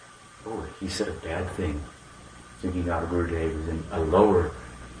 oh, he said a bad thing, thinking our Gurudev is in a lower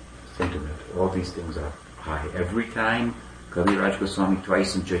sentiment. All these things are high. Every time Kaviraj Goswami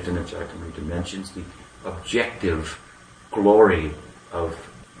twice in Chaitanya Charitamrita mentions the objective glory of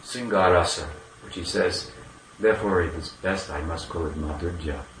Singarasa, which he says, therefore it is best I must call it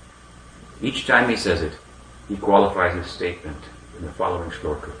Madhurya. Each time he says it, he qualifies his statement in the following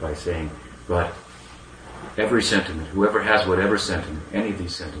shloka by saying, but every sentiment, whoever has whatever sentiment, any of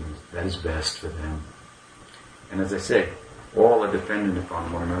these sentiments, that is best for them. And as I say, all are dependent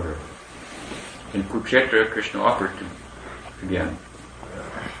upon one another. In Kurukshetra, Krishna offered to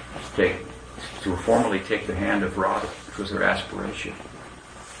formally take the hand of Radha, which was her aspiration.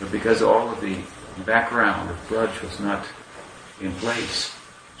 But because all of the background of Braj was not in place,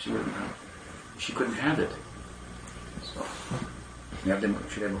 she couldn't have it. So we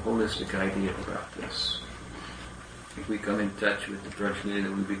should have a holistic idea about this. If we come in touch with the Braj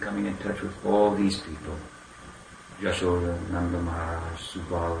Lila, we'll be coming in touch with all these people. Yashoda, Nanda Maharaj,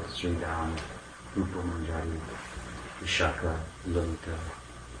 Subal, Sridham, Rupa Manjari, Vishaka, Lalita,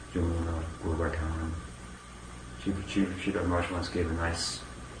 Jamuna, Govardhan. Sridhar Maharaj once gave a nice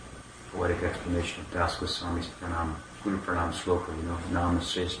poetic explanation of Das Goswami's Pranam, Guru Pranam Sloka, Nama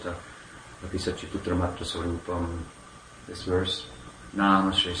Shrestha, Api Sachiputra Matra Sarupam. This verse,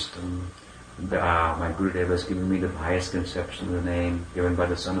 Nama Shreshtam. My Gurudev has given me the highest conception of the name given by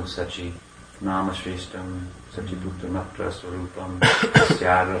the son of Sachi. Nama Shreshtam, Sachiputra Matra Sarupam,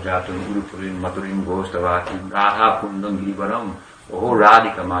 Syara Jatam Gurupurim Maturim Goshtavatim, Radha Kundam Girivaram, Oho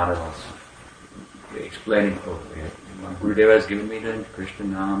Radhika Madhavas. Explaining, my Gurudev has given me the Krishna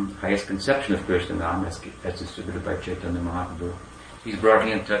Nam, highest conception of Krishna Nam as distributed by Chaitanya Mahaprabhu. He's brought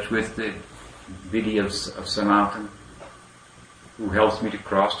me in touch with the Vidhi of Sanatan, who helps me to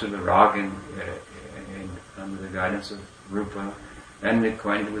cross to the Rag under the guidance of Rupa, and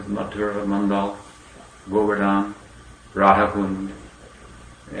acquainted with Mathura, Mandal, Govardhan, Radhakund.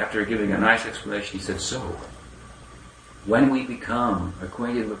 After giving a nice explanation, he said, so, when we become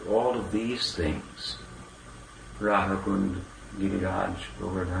acquainted with all of these things, Radhakund, Giriraj,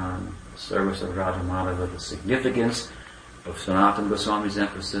 Govardhan, service of Radha Madhava, the significance of Sanatana Goswami's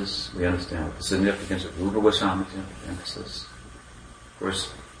emphasis, we understand the significance of Rupa Goswami's emphasis. Of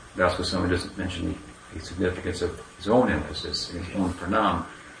course, Das Goswami doesn't mention the significance of his own emphasis and his own pranam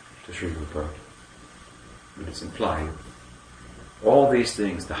to Sri Rupa, but it's implied. All these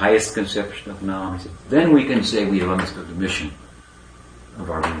things, the highest conception of Nam, he said, then we can say we have understood the mission of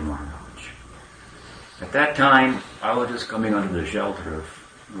our Guru Maharaj. At that time, I was just coming under the shelter of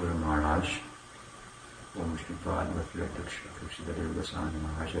Guru Maharaj, Om Shripad Vathiratakshakshidhara Goswami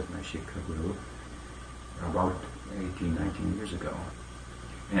Maharaj as my Shikha Guru, about 18, 19 years ago.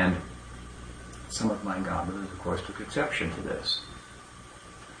 And some of my godbrothers, of course, took exception to this.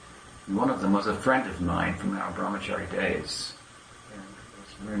 And one of them was a friend of mine from our brahmachari days, and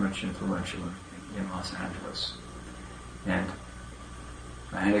was very much influential in Los Angeles. And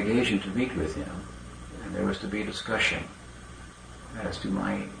I had occasion to meet with him, and there was to be a discussion as to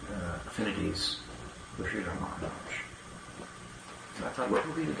my affinities for Sridhar Maharaj. So I thought, what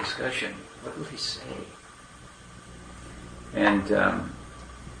will be the discussion? What will he say? And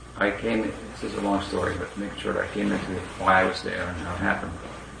I came, this is a long story, but to make sure I came into why I was there and how it happened.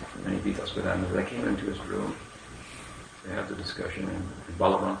 Many details with that, but I came into his room to have the discussion, and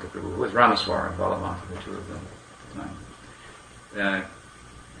Balavanta Prabhu, who was Ramaswar and Balavanta, the two of them at the time.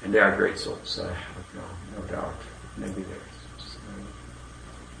 And they are great souls, I have no doubt. Maybe there's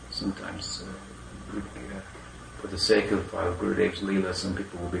sometimes, for the sake of Gurudev's Leela, some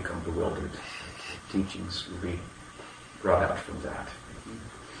people will become bewildered. Teachings will be brought out from that.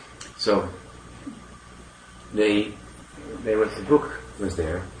 So the book was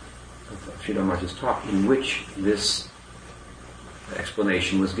there of Sridhar Maharaj's talk, in which this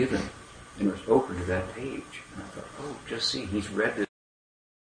explanation was given, and it was open to that page. And I thought, oh, just see, he's read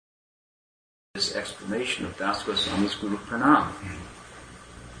this explanation of Das Goswami's Guru Pranam.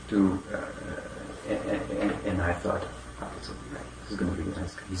 And I thought, oh, this is going to be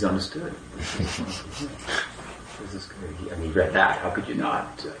nice. He's understood. This is good. He read that. How could you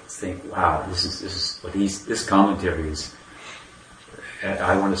not think, wow, this is what this commentary is.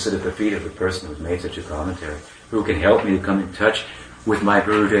 I want to sit at the feet of the person who's made such a commentary, who can help me to come in touch with my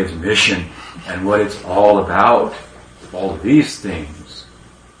Gurudev's mission and what it's all about, all of these things.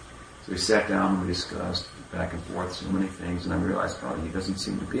 So we sat down and we discussed back and forth so many things, and I realized, oh, he doesn't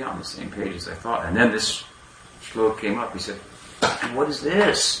seem to be on the same page as I thought. And then this shlok came up. He said, what is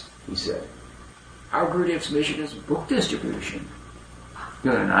this? He said, our Gurudev's mission is book distribution.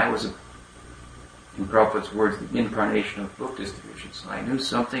 And I was, in Prabhupada's words, the incarnation of book distribution. So I knew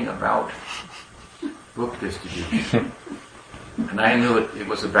something about book distribution. And I knew it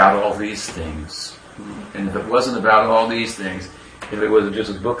was about all these things. And if it wasn't about all these things, if it was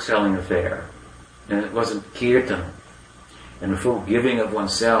just a book-selling affair, and it wasn't kirtan, and the full giving of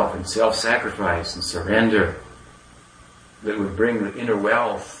oneself, and self-sacrifice, and surrender, that would bring the inner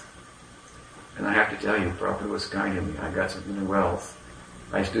wealth. And I have to tell you, Prabhupada was kind to me. I got some inner wealth.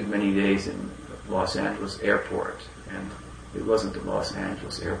 I stood many days in Los Angeles airport, and it wasn't the Los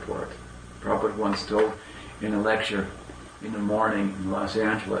Angeles airport. Prabhupada once told in a lecture in the morning in Los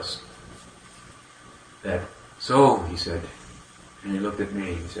Angeles that, so, he said, and he looked at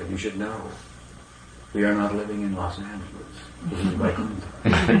me, he said, you should know, we are not living in Los Angeles. This is Vaikuntha.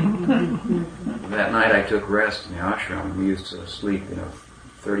 That night I took rest in the ashram. We used to sleep,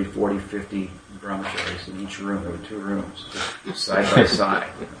 30, 40, 50 brahmacharis in each room. There were 2 rooms, just side by side,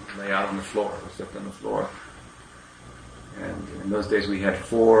 lay out on the floor. We slept on the floor. And in those days we had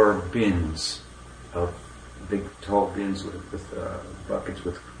 4 bins of big tall bins with buckets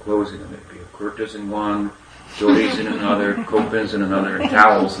with clothes in them. There'd be kurtas in one, dhotis in another, kopins in another, and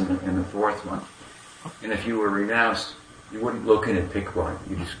towels in the 4th one. And if you were renounced, you wouldn't look in and pick one.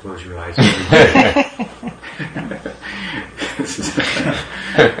 You just close your eyes every day. This is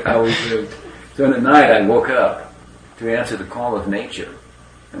how we lived. So in the night I woke up to answer the call of nature.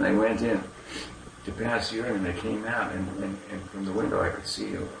 And I went in to pass urine, and I came out, and from the window I could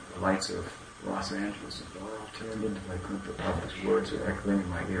see the lights of Los Angeles. It all turned into Vaikuntha. Prabhupada's words are echoing in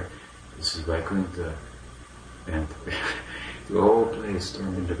my ear. This is Vaikuntha. And the whole place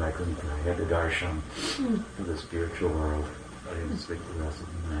turned into Vaikuntha. I had the darshan of the spiritual world. I didn't sleep the rest of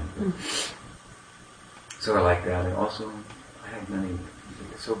the night. So I like that. And also, I have many.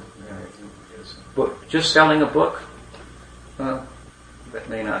 So, book, just selling a book, that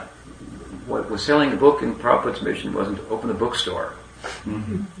may not. What was selling a book in Prabhupada's mission wasn't to open a bookstore.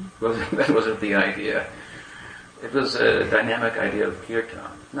 That wasn't the idea. It was a dynamic idea of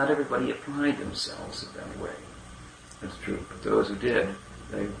kirtan. Not everybody applied themselves in that way. That's true. But those who did,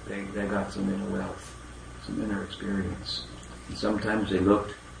 they got some inner wealth, some inner experience. And sometimes they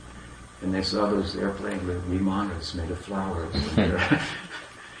looked and they saw those airplanes with vimanas made of flowers and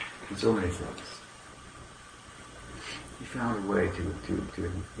so many things. We found a way to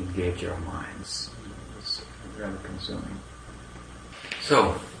engage our minds. It was rather consuming.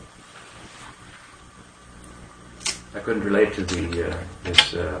 So, I couldn't relate to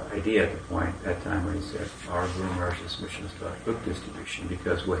this idea at that time when he said our Guru Maharaj's mission is about book distribution,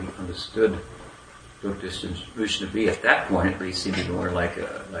 because what he understood book distribution to be at that point, at least, seemed more like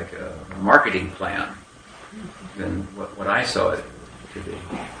a marketing plan than what I saw it to be.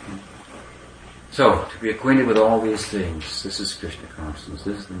 So, to be acquainted with all these things, this is Krishna consciousness,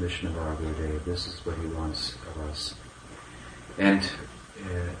 this is the mission of our Gurudev, this is what he wants of us. And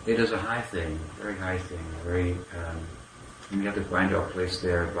it is a high thing, very high thing, very, we have to find our place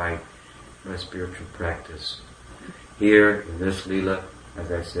there by spiritual practice. Here, in this Lila,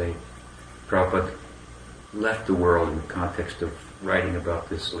 as I say, Prabhupada left the world in the context of writing about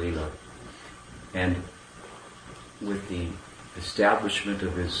this Lila. And with the establishment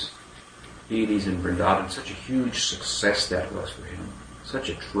of his deities in Vrindavan, such a huge success that was for him, such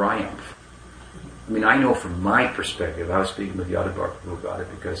a triumph. I mean, I know from my perspective, I was speaking with Yadav Prabhu about it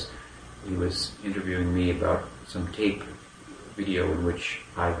because he was interviewing me about some tape video in which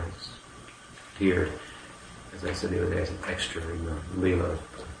I was appeared, as I said the other day, as an extra in the Leela of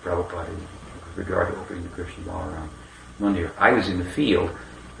Prabhupada with regard to opening the Krishna Balaram Mandir. I was in the field,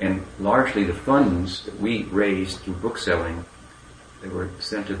 and largely the funds that we raised through book selling, they were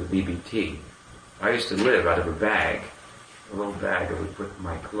sent to the BBT. I used to live out of a bag a little bag. I would put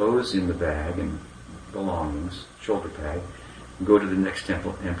my clothes in the bag and belongings, shoulder bag, and go to the next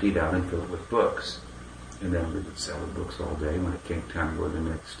temple, empty it out and fill it with books. And then we would sell the books all day. When it came time to go to the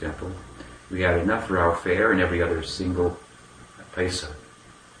next temple, we had enough for our fare, and every other single paisa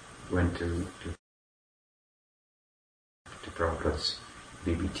went to Prabhupada's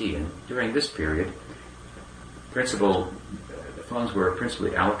BBT. And during this period, the funds were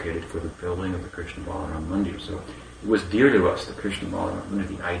principally allocated for the building of the Krishna Balaram Mandir. So it was dear to us, the Krishna Balaram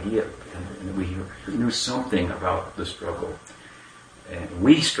Mandir, the idea, and we knew something about the struggle. And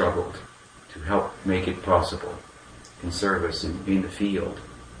we struggled to help make it possible in service in the field.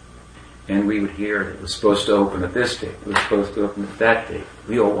 And we would hear that it was supposed to open at this date, it was supposed to open at that date.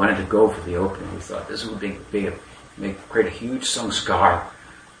 We all wanted to go for the opening. We thought this would create a huge samskar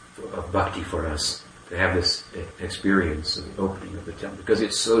of bhakti for us to have this experience of the opening of the temple, because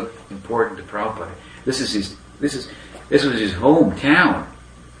it's so important to Prabhupada. This was his hometown.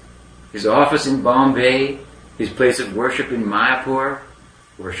 His office in Bombay, his place of worship in Mayapur,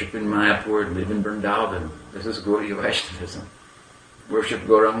 live in Vrindavan. This is Gaudiya Vaishnavism. Worship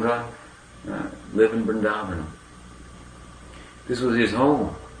Gauranga, live in Vrindavan. This was his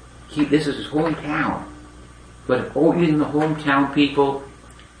home. This is his hometown. But even the hometown people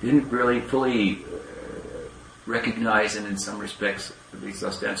didn't really fully recognize and in some respects, at least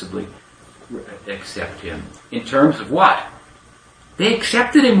ostensibly, accept him. In terms of what? They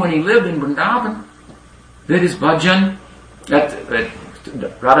accepted him when he lived in Vrindavan. Did his bhajan at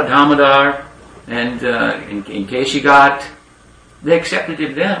Radha Damodar and in Keshigat. They accepted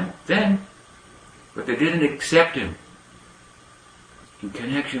him then, but they didn't accept him in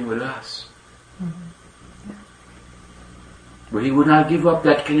connection with us. Mm-hmm. But he would not give up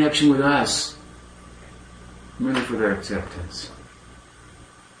that connection with us merely for their acceptance.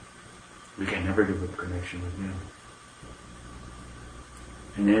 We can never give up connection with him.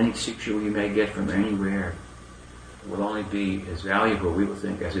 And any shiksha we may get from anywhere will only be as valuable, we will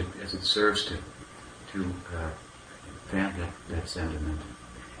think, as it serves to fan that sentiment,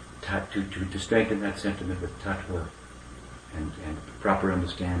 to strengthen that sentiment with tattva and proper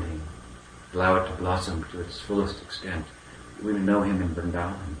understanding, allow it to blossom to its fullest extent. We will know him in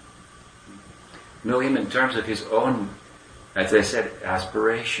Vrindavan. Know him in terms of his own, as I said,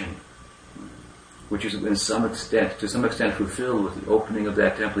 aspiration, which is to some extent fulfilled with the opening of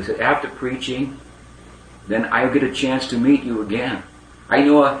that temple. He said, after preaching, then I'll get a chance to meet you again. I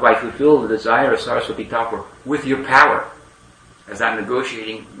know if I fulfill the desire of Saraswati Thakur with your power, as I'm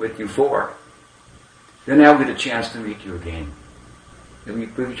negotiating with you for, then I'll get a chance to meet you again. If you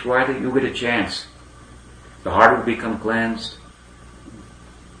preach widely, you'll get a chance. The heart will become cleansed.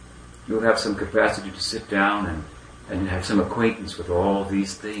 You'll have some capacity to sit down and have some acquaintance with all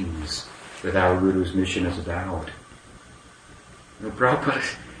these things that our Guru's mission is about. Prabhupada,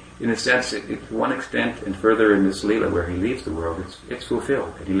 in a sense, to one extent, and further in this Lila where he leaves the world, it's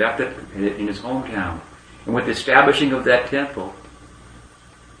fulfilled. And he left it in his hometown. And with the establishing of that temple,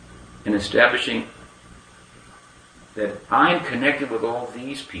 and establishing that I'm connected with all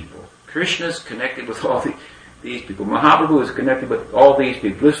these people, Krishna's connected with all these people, Mahaprabhu is connected with all these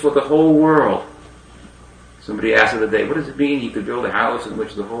people, this for the whole world. Somebody asked the other day, what does it mean he could build a house in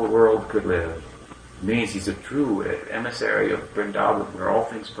which the whole world could live? It means he's a true emissary of Vrindavan, where all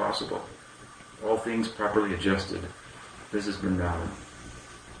things possible, all things properly adjusted. This is Vrindavan.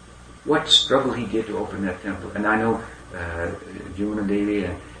 What struggle he did to open that temple. And I know Jumana Devi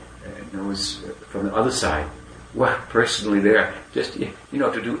knows from the other side, well, personally there, just, to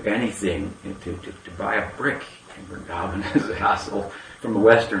do anything, to buy a brick in Vrindavan is a hassle from a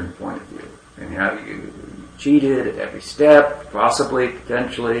Western point of view. And you cheated at every step, possibly,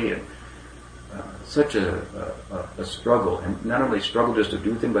 potentially, and such a struggle. And not only struggle just to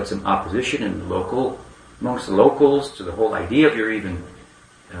do things, but some opposition amongst the locals to the whole idea of your even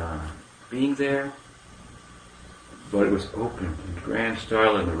being there. But it was open in grand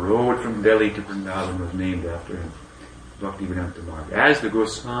style, and the road from Delhi to Vrindavan was named after him, Bhaktivedanta Marg. As the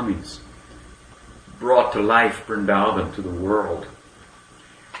Goswamis brought to life Vrindavan to the world,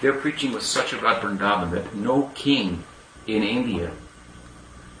 their preaching was such about Vrindavan that no king in India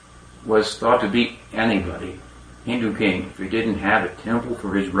was thought to be anybody, Hindu king, if he didn't have a temple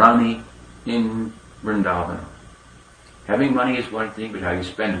for his Rani in Vrindavan. Having money is one thing, but how you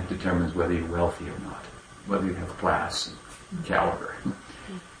spend it determines whether you're wealthy or not, whether you have class and caliber.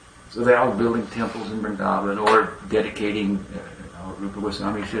 So they're all building temples in Vrindavan, or dedicating, Rupa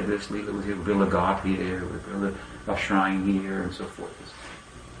Goswami said this, Lila was here, we'll build a ghat here, we'll build a shrine here, and so forth.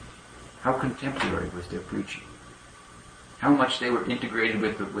 How contemporary was their preaching? How much they were integrated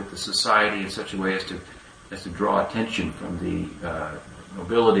with the society in such a way as to as to draw attention from the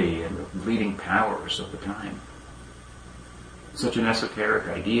nobility and the leading powers of the time. Such an esoteric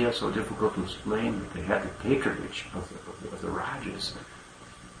idea, so difficult to explain, that they had the patronage of the Rajas.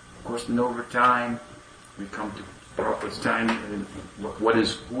 Of course, then over time, we come to Prabhupada's time,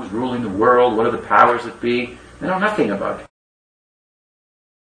 who's ruling the world, what are the powers that be? They know nothing about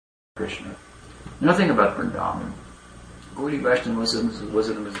Krishna, nothing about Vrindavan. Gaudiya Vaishnavism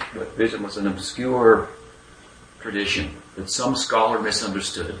was an obscure tradition that some scholar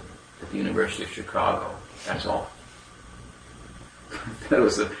misunderstood at the University of Chicago. That's all. That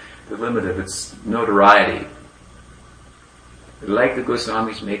was the limit of its notoriety. Like the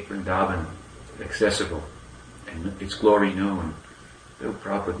Goswamis make Vrindavan accessible and its glory known, the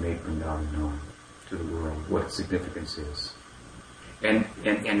Prabhupada made Vrindavan known to the world, what its significance is. And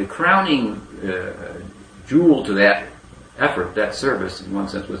the crowning jewel to that effort, that service, in one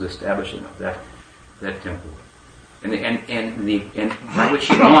sense, was the establishing of that temple. And by which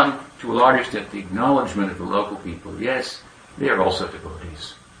he won, to a large extent, the acknowledgement of the local people. Yes, they are also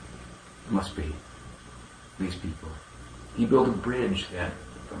devotees. Must be. These people. He built a bridge then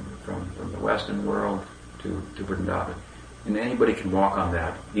from the Western world to Vrindavan. And anybody can walk on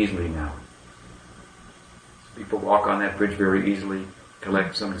that easily now. People walk on that bridge very easily,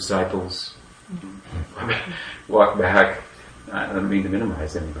 collect some disciples, walk back. I don't mean to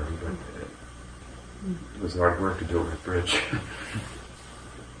minimize anybody, but it was hard work to build that bridge.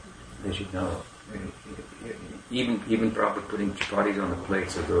 They should know. Even Prabhupada putting chapatis on the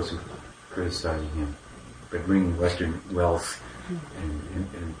plates of those who criticizing him, by bringing Western wealth and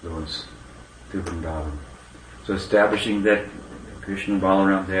influence to Vrindavan. So establishing that Krishna and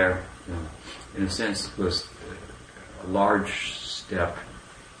Balaram there, in a sense, was a large step,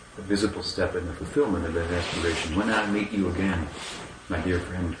 a visible step in the fulfillment of that aspiration. When I meet you again, my dear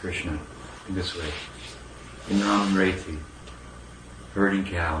friend Krishna, in this way, in Ramrethi, herding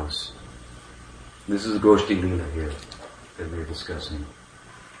cows. This is Goshti Lila here that we're discussing.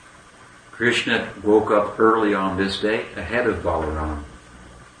 Krishna woke up early on this day ahead of Balaram.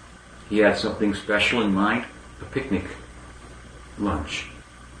 He had something special in mind, a picnic lunch.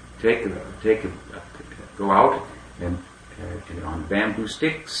 Go out and on bamboo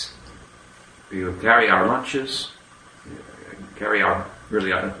sticks. We would carry our lunches,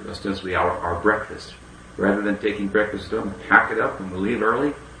 ostensibly our breakfast. Rather than taking breakfast home, pack it up and we'll leave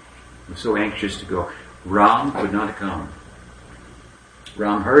early. I'm so anxious to go. Ram could not come.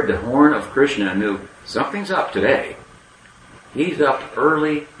 Ram heard the horn of Krishna and knew something's up today. He's up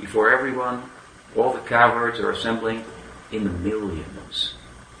early before everyone. All the cowherds are assembling in the millions.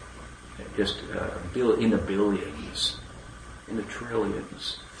 Just in the billions. In the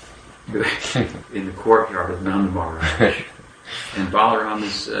trillions. In the courtyard of Nanda Maharaj. And Balaram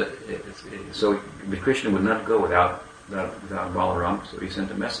but Krishna would not go without Balaram, so he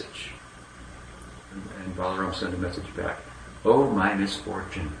sent a message. And Balaram sent a message back. Oh, my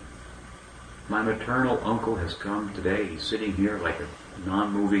misfortune. My maternal uncle has come today. He's sitting here like a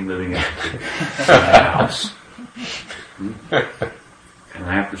non-moving living entity in my house. And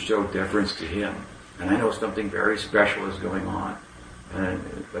I have to show deference to him. And I know something very special is going on.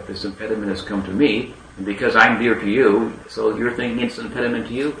 But this impediment has come to me, and because I'm dear to you, so you're thinking it's an impediment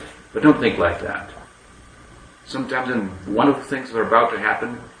to you, but don't think like that. Sometimes when wonderful things are about to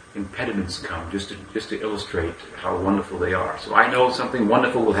happen, impediments come just to illustrate how wonderful they are. So I know something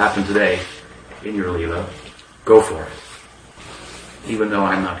wonderful will happen today in your Leela. Go for it. Even though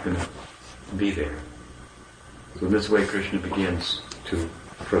I'm not going to be there. So in this way Krishna begins to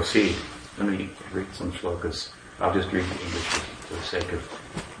proceed. Let me read some shlokas. I'll just read the English for the sake of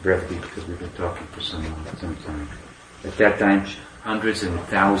brevity because we've been talking for some time. At that time, hundreds and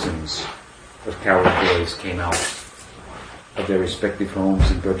thousands of cowherd boys came out of their respective homes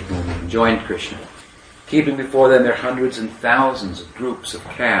in Brajbhumi and joined Krishna, keeping before them their hundreds and thousands of groups of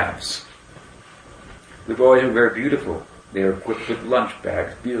calves. The boys were very beautiful. They were equipped with lunch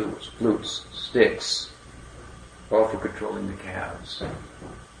bags, bugles, flutes, sticks, all for controlling the calves.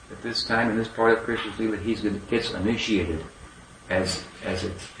 At this time, in this part of Krishna's Leela, he gets initiated as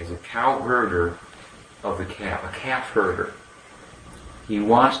a cow herder of the calf, a calf herder. He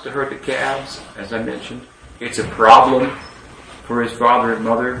wants to herd the calves, as I mentioned. It's a problem for his father and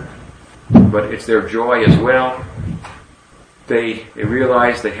mother, but it's their joy as well. They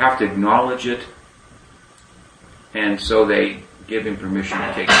realize they have to acknowledge it, and so they give him permission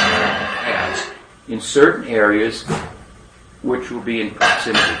to take care of the calves in certain areas which will be in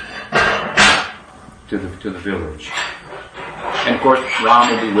proximity to the village. And of course, Ram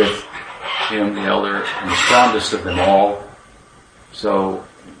will be with him, the elder, and the strongest of them all, so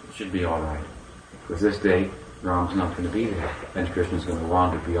it should be all right. Because this day, Ram's not going to be there. And Krishna's going to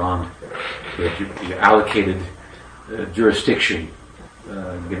wander beyond the allocated jurisdiction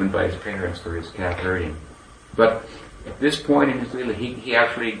given by his parents for his calf herding. But at this point in his Lila, he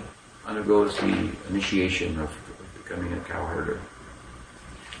actually undergoes the initiation of becoming a cow herder.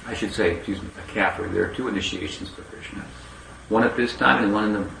 I should say, a calf herder. There are two initiations for Krishna. One at this time and one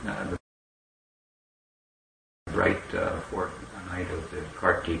in the bright fourth night of the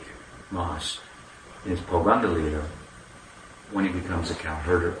Kartik Mass. In his Poganda Lila, when he becomes a cow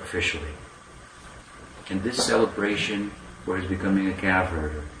herder officially. And this celebration, where he's becoming a calf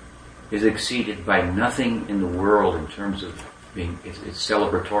herder, is exceeded by nothing in the world in terms of being its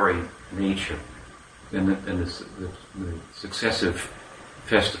celebratory nature than the successive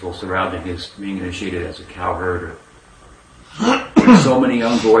festivals surrounding his being initiated as a cow herder. When so many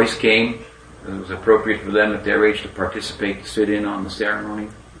young boys came, it was appropriate for them at their age to participate, to sit in on the ceremony.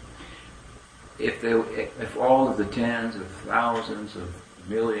 If all of the tens of thousands of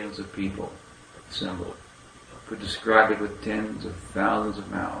millions of people assembled could describe it with tens of thousands of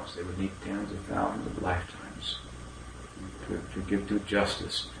mouths, they would need tens of thousands of lifetimes to give due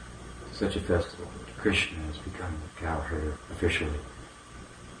justice to such a festival. Krishna has become a cow herder officially.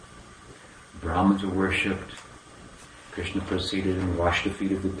 Brahmins were worshipped. Krishna proceeded and washed the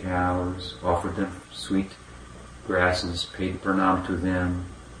feet of the cows, offered them sweet grasses, paid pranam to them,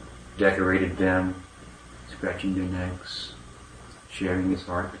 decorated them, scratching their necks, sharing his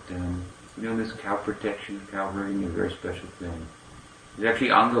heart with them. You know, this cow protection, cow herding is a very special thing. It's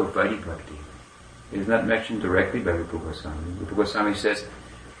actually anga of Vaidhi Bhakti. It is not mentioned directly by Rupa Goswami. Rupa Goswami says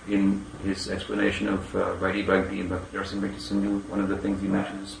in his explanation of Vaidhi Bhakti and Bhakti Rasamrita Sindhu, one of the things he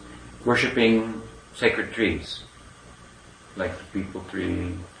mentions is worshipping sacred trees, like the peepal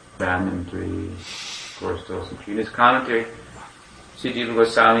tree, banyan tree, of course, those tree. In his commentary, Sri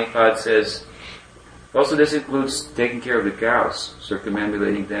Goswami Pad says, also this includes taking care of the cows,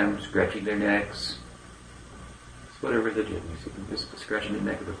 circumambulating them, scratching their necks. It's what a religion is. You can just scratching the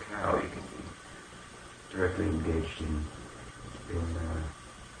neck of a cow, you can be directly engaged in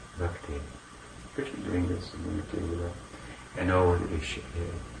bhakti. Krishna doing this in the Lila. And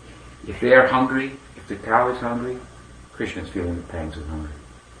if they are hungry, if the cow is hungry, Krishna is feeling the pangs of hunger.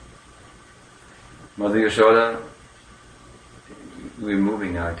 Mother Yashoda, we're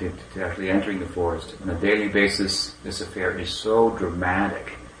moving now to actually entering the forest. On a daily basis, this affair is so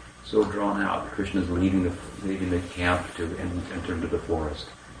dramatic, so drawn out. Krishna is leaving the camp to enter into the forest,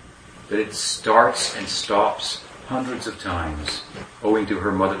 that it starts and stops hundreds of times, owing to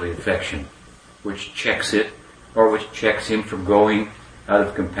her motherly affection, which checks it, or which checks him from going out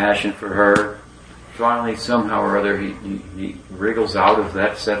of compassion for her. Finally, somehow or other, he wriggles out of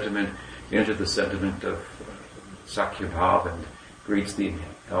that sentiment into the sentiment of Sakya Bhav and greets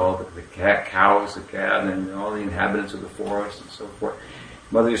all the cows, the cat, and all the inhabitants of the forest and so forth.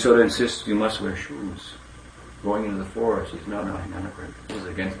 Mother Yashoda insists you must wear shoes. Going into the forest, no, this is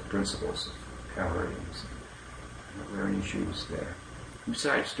against the principles of cow herding. Don't wear any shoes there.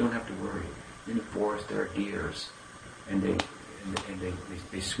 Besides, you don't have to worry. In the forest there are deers, and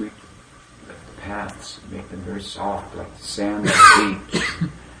they sweep the paths, make them very soft, like the sand on the beach.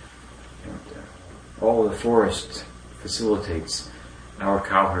 And all the forest facilitates our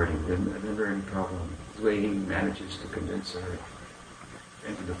cow herding. There's never any problem. The way he manages to convince her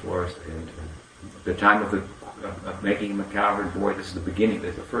into the forest. And at the time of making him a cow herd boy, this is the beginning.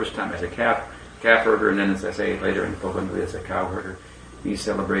 This is the first time as a calf herder, and then as I say later in Poganda as a cow herder. These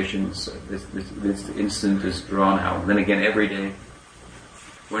celebrations, this instant is drawn out. And then again every day,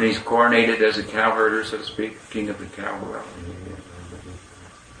 when he's coronated as a cow herder, so to speak, king of the cow herd.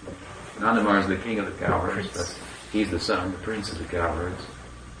 Nandamar is the king of the cow herders, but he's the son, the prince of the cow herds.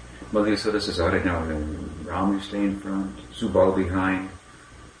 Mother Yashoda says, alright now, Ram, you stay in front, Subal behind,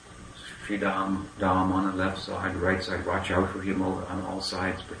 Sri Dam on the left side, right side, watch out for him on all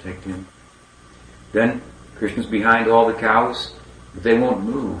sides, protect him. Then, Krishna's behind all the cows, but they won't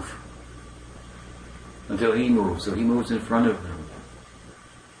move until he moves, so he moves in front of them.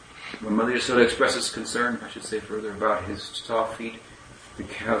 When Mother Yashoda expresses concern, I should say further, about his soft feet, the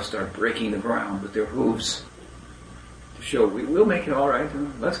cows start breaking the ground with their hooves to show, we'll make it all right,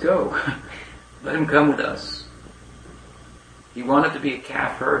 let's go. Let him come with us. He wanted to be a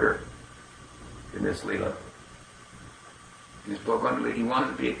calf herder in this Leela. In his Poganda Lila, he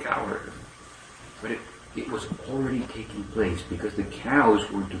wanted to be a cow herder. But it was already taking place because the cows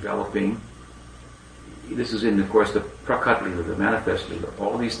were developing. This is in, of course, the Prakat Lila, the manifest Lila.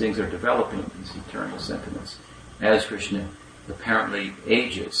 All these things are developing, these eternal sentiments, as Krishna apparently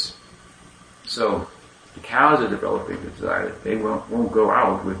ages. So, The cows are developing the desire that they won't go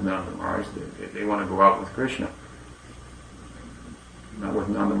out with Nanda Maharaj. They want to go out with Krishna. Not with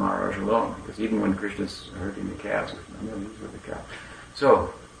Nanda Maharaj alone, because even when Krishna's herding the calves with Nanda, he's with the cow.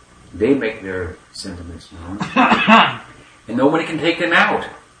 So, they make their sentiments known, and nobody can take them out.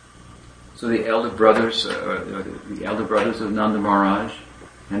 So the elder brothers of Nanda Maharaj,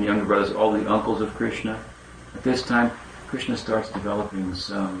 and the younger brothers, all the uncles of Krishna, at this time, Krishna starts developing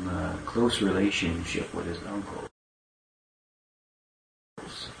some close relationship with his uncles.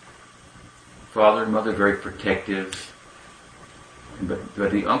 Father and mother very protective, but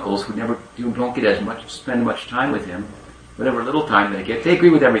the uncles who don't get spend much time with him, whatever little time they get, they agree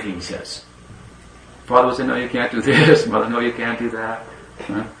with everything he says. Father will say, no, you can't do this. Mother, no, you can't do that.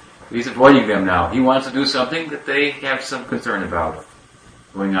 Huh? He's avoiding them now. He wants to do something that they have some concern about.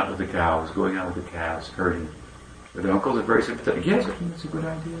 Going out with the cows, going out with the calves, herding. But the uncles are very sympathetic. Yes, I think that's a good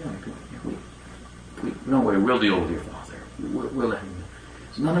idea. Don't worry, we'll deal with your father. We'll let him know.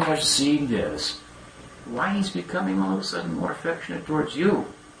 So none of us seeing this. Why he's becoming all of a sudden more affectionate towards you,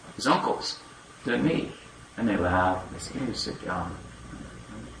 his uncles, than me. And they laugh. And they say, hey, sit down.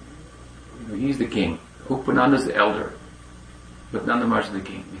 He's the king. Upananda's the elder. But Nanda Maharaj is the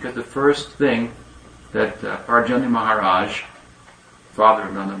king. Because the first thing that Parjanya Maharaj, father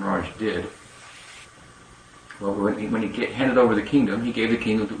of Nanda Maharaj, did, well, when he handed over the kingdom, he gave the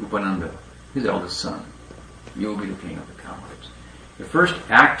kingdom to Upananda, his eldest son. You will be the king of the cowherds. The first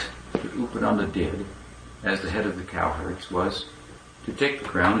act that Upananda did, as the head of the cowherds, was to take the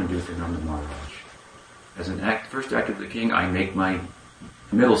crown and give it to Nanda Maharaj. As an first act of the king, I make my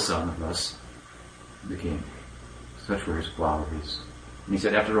middle son of us the king. Such were his qualities. And he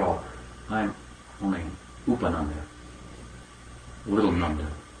said, after all, I'm only Upananda, little Nanda.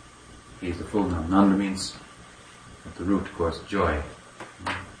 He is the full Nanda. Nanda means, at the root, of course, joy.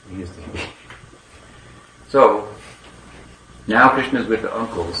 He is the So, now Krishna is with the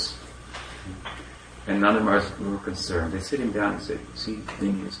uncles, and Nanda Maharaj is a little concerned. They sit him down and say, see, the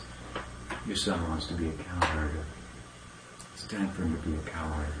thing is, your son wants to be a cowherder. It's time for him to be a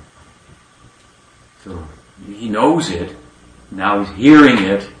cowherder. So, he knows it, now he's hearing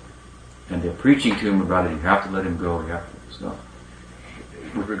it, and they're preaching to him about it. You have to let him go. So,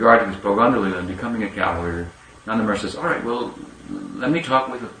 with regard to his Bhagavata Lila and becoming a cowherder, Nanda Maharaj says, all right, well, let me talk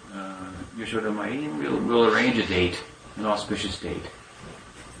with Yashoda Mai, and we'll arrange a date, an auspicious date.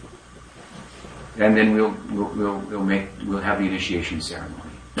 And then we'll have the initiation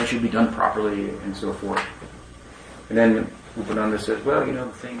ceremony. That should be done properly and so forth. And then Upananda says, well, the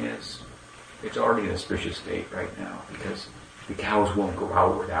thing is, it's already an auspicious date right now because the cows won't go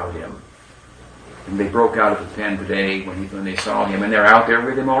out without him. And they broke out of the pen today when they saw him, and they're out there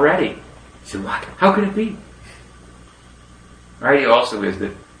with him already. He said, what? How could it be? The idea also is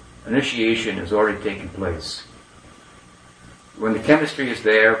that initiation has already taken place. When the chemistry is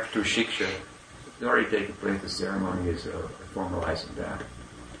there through shiksha, it's already taken place. The ceremony is formalizing that.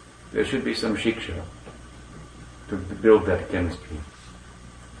 There should be some shiksha to build that chemistry.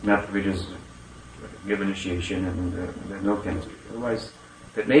 Not that we just give initiation and there's no chemistry. Otherwise,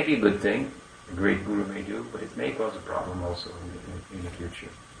 that may be a good thing. A great guru may do, but it may cause a problem also in the future.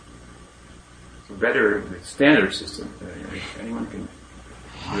 So better the standard system. Anyone can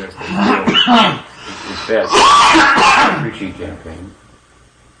do as they feel is best. Preaching campaign.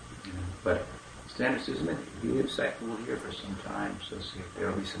 But standard system, the cycle will here for some time, so there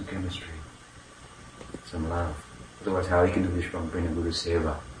will be some chemistry, some love. Otherwise, how he can do Vishwambrina Guru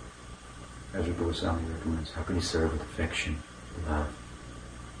Seva, as Rupa Goswami recommends. How can he serve with affection, love?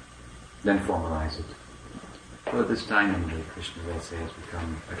 Then formalize it. Well, at this time, anyway, Krishna, let's say, has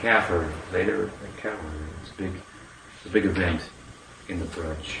become a calf herder, later a cow herder. It's a big event in the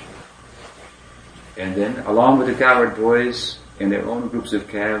Braj. And then, along with the cowherd boys and their own groups of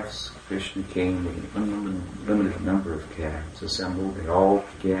calves, Krishna came with an unlimited number of calves assembled. They all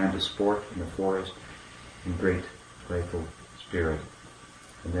began to sport in the forest in great playful spirit.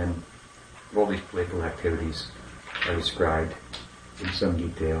 And then all these playful activities are described in some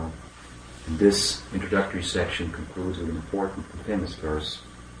detail. And this introductory section concludes with an important and famous verse.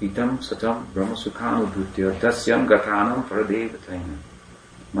 Itam satam brahma sukhanu bhutya dasyam gatanam paradevatena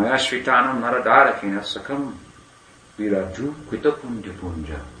maya shritanam naradarakina sakam viraju kvitapunja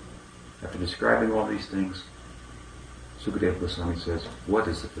punja. After describing all these things, Sukadeva Goswami says, what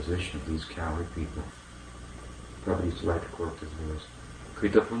is the position of these cowherd people? Prabhupada used to like to quote this verse.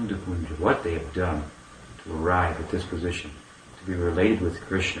 Kvitapunja punja, what they have done to arrive at this position, to be related with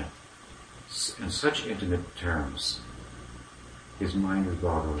Krishna in such intimate terms. His mind is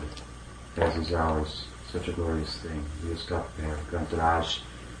Bhagavad, as is ours, such a glorious thing. We have stopped there. Grantaraj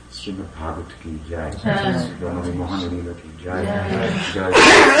Shrimad Bhagavat की जय, श्री ब्रह्मा विमोहन लीला की जय, जय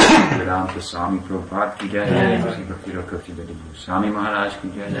वेदांत स्वामी प्रभुपाद की जय, श्री भक्ति रघुवीर स्वामी महाराज की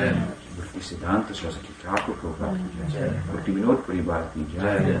जय, भक्ति सिद्धांत सरस्वती ठाकुर प्रभुपाद की जय, भक्ति विनोद परिवार की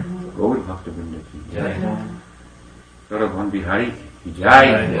जय, गौर भक्त वृंद की जय, गौरव बिहारी की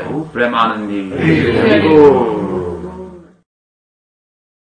जय, प्रेमानंदी।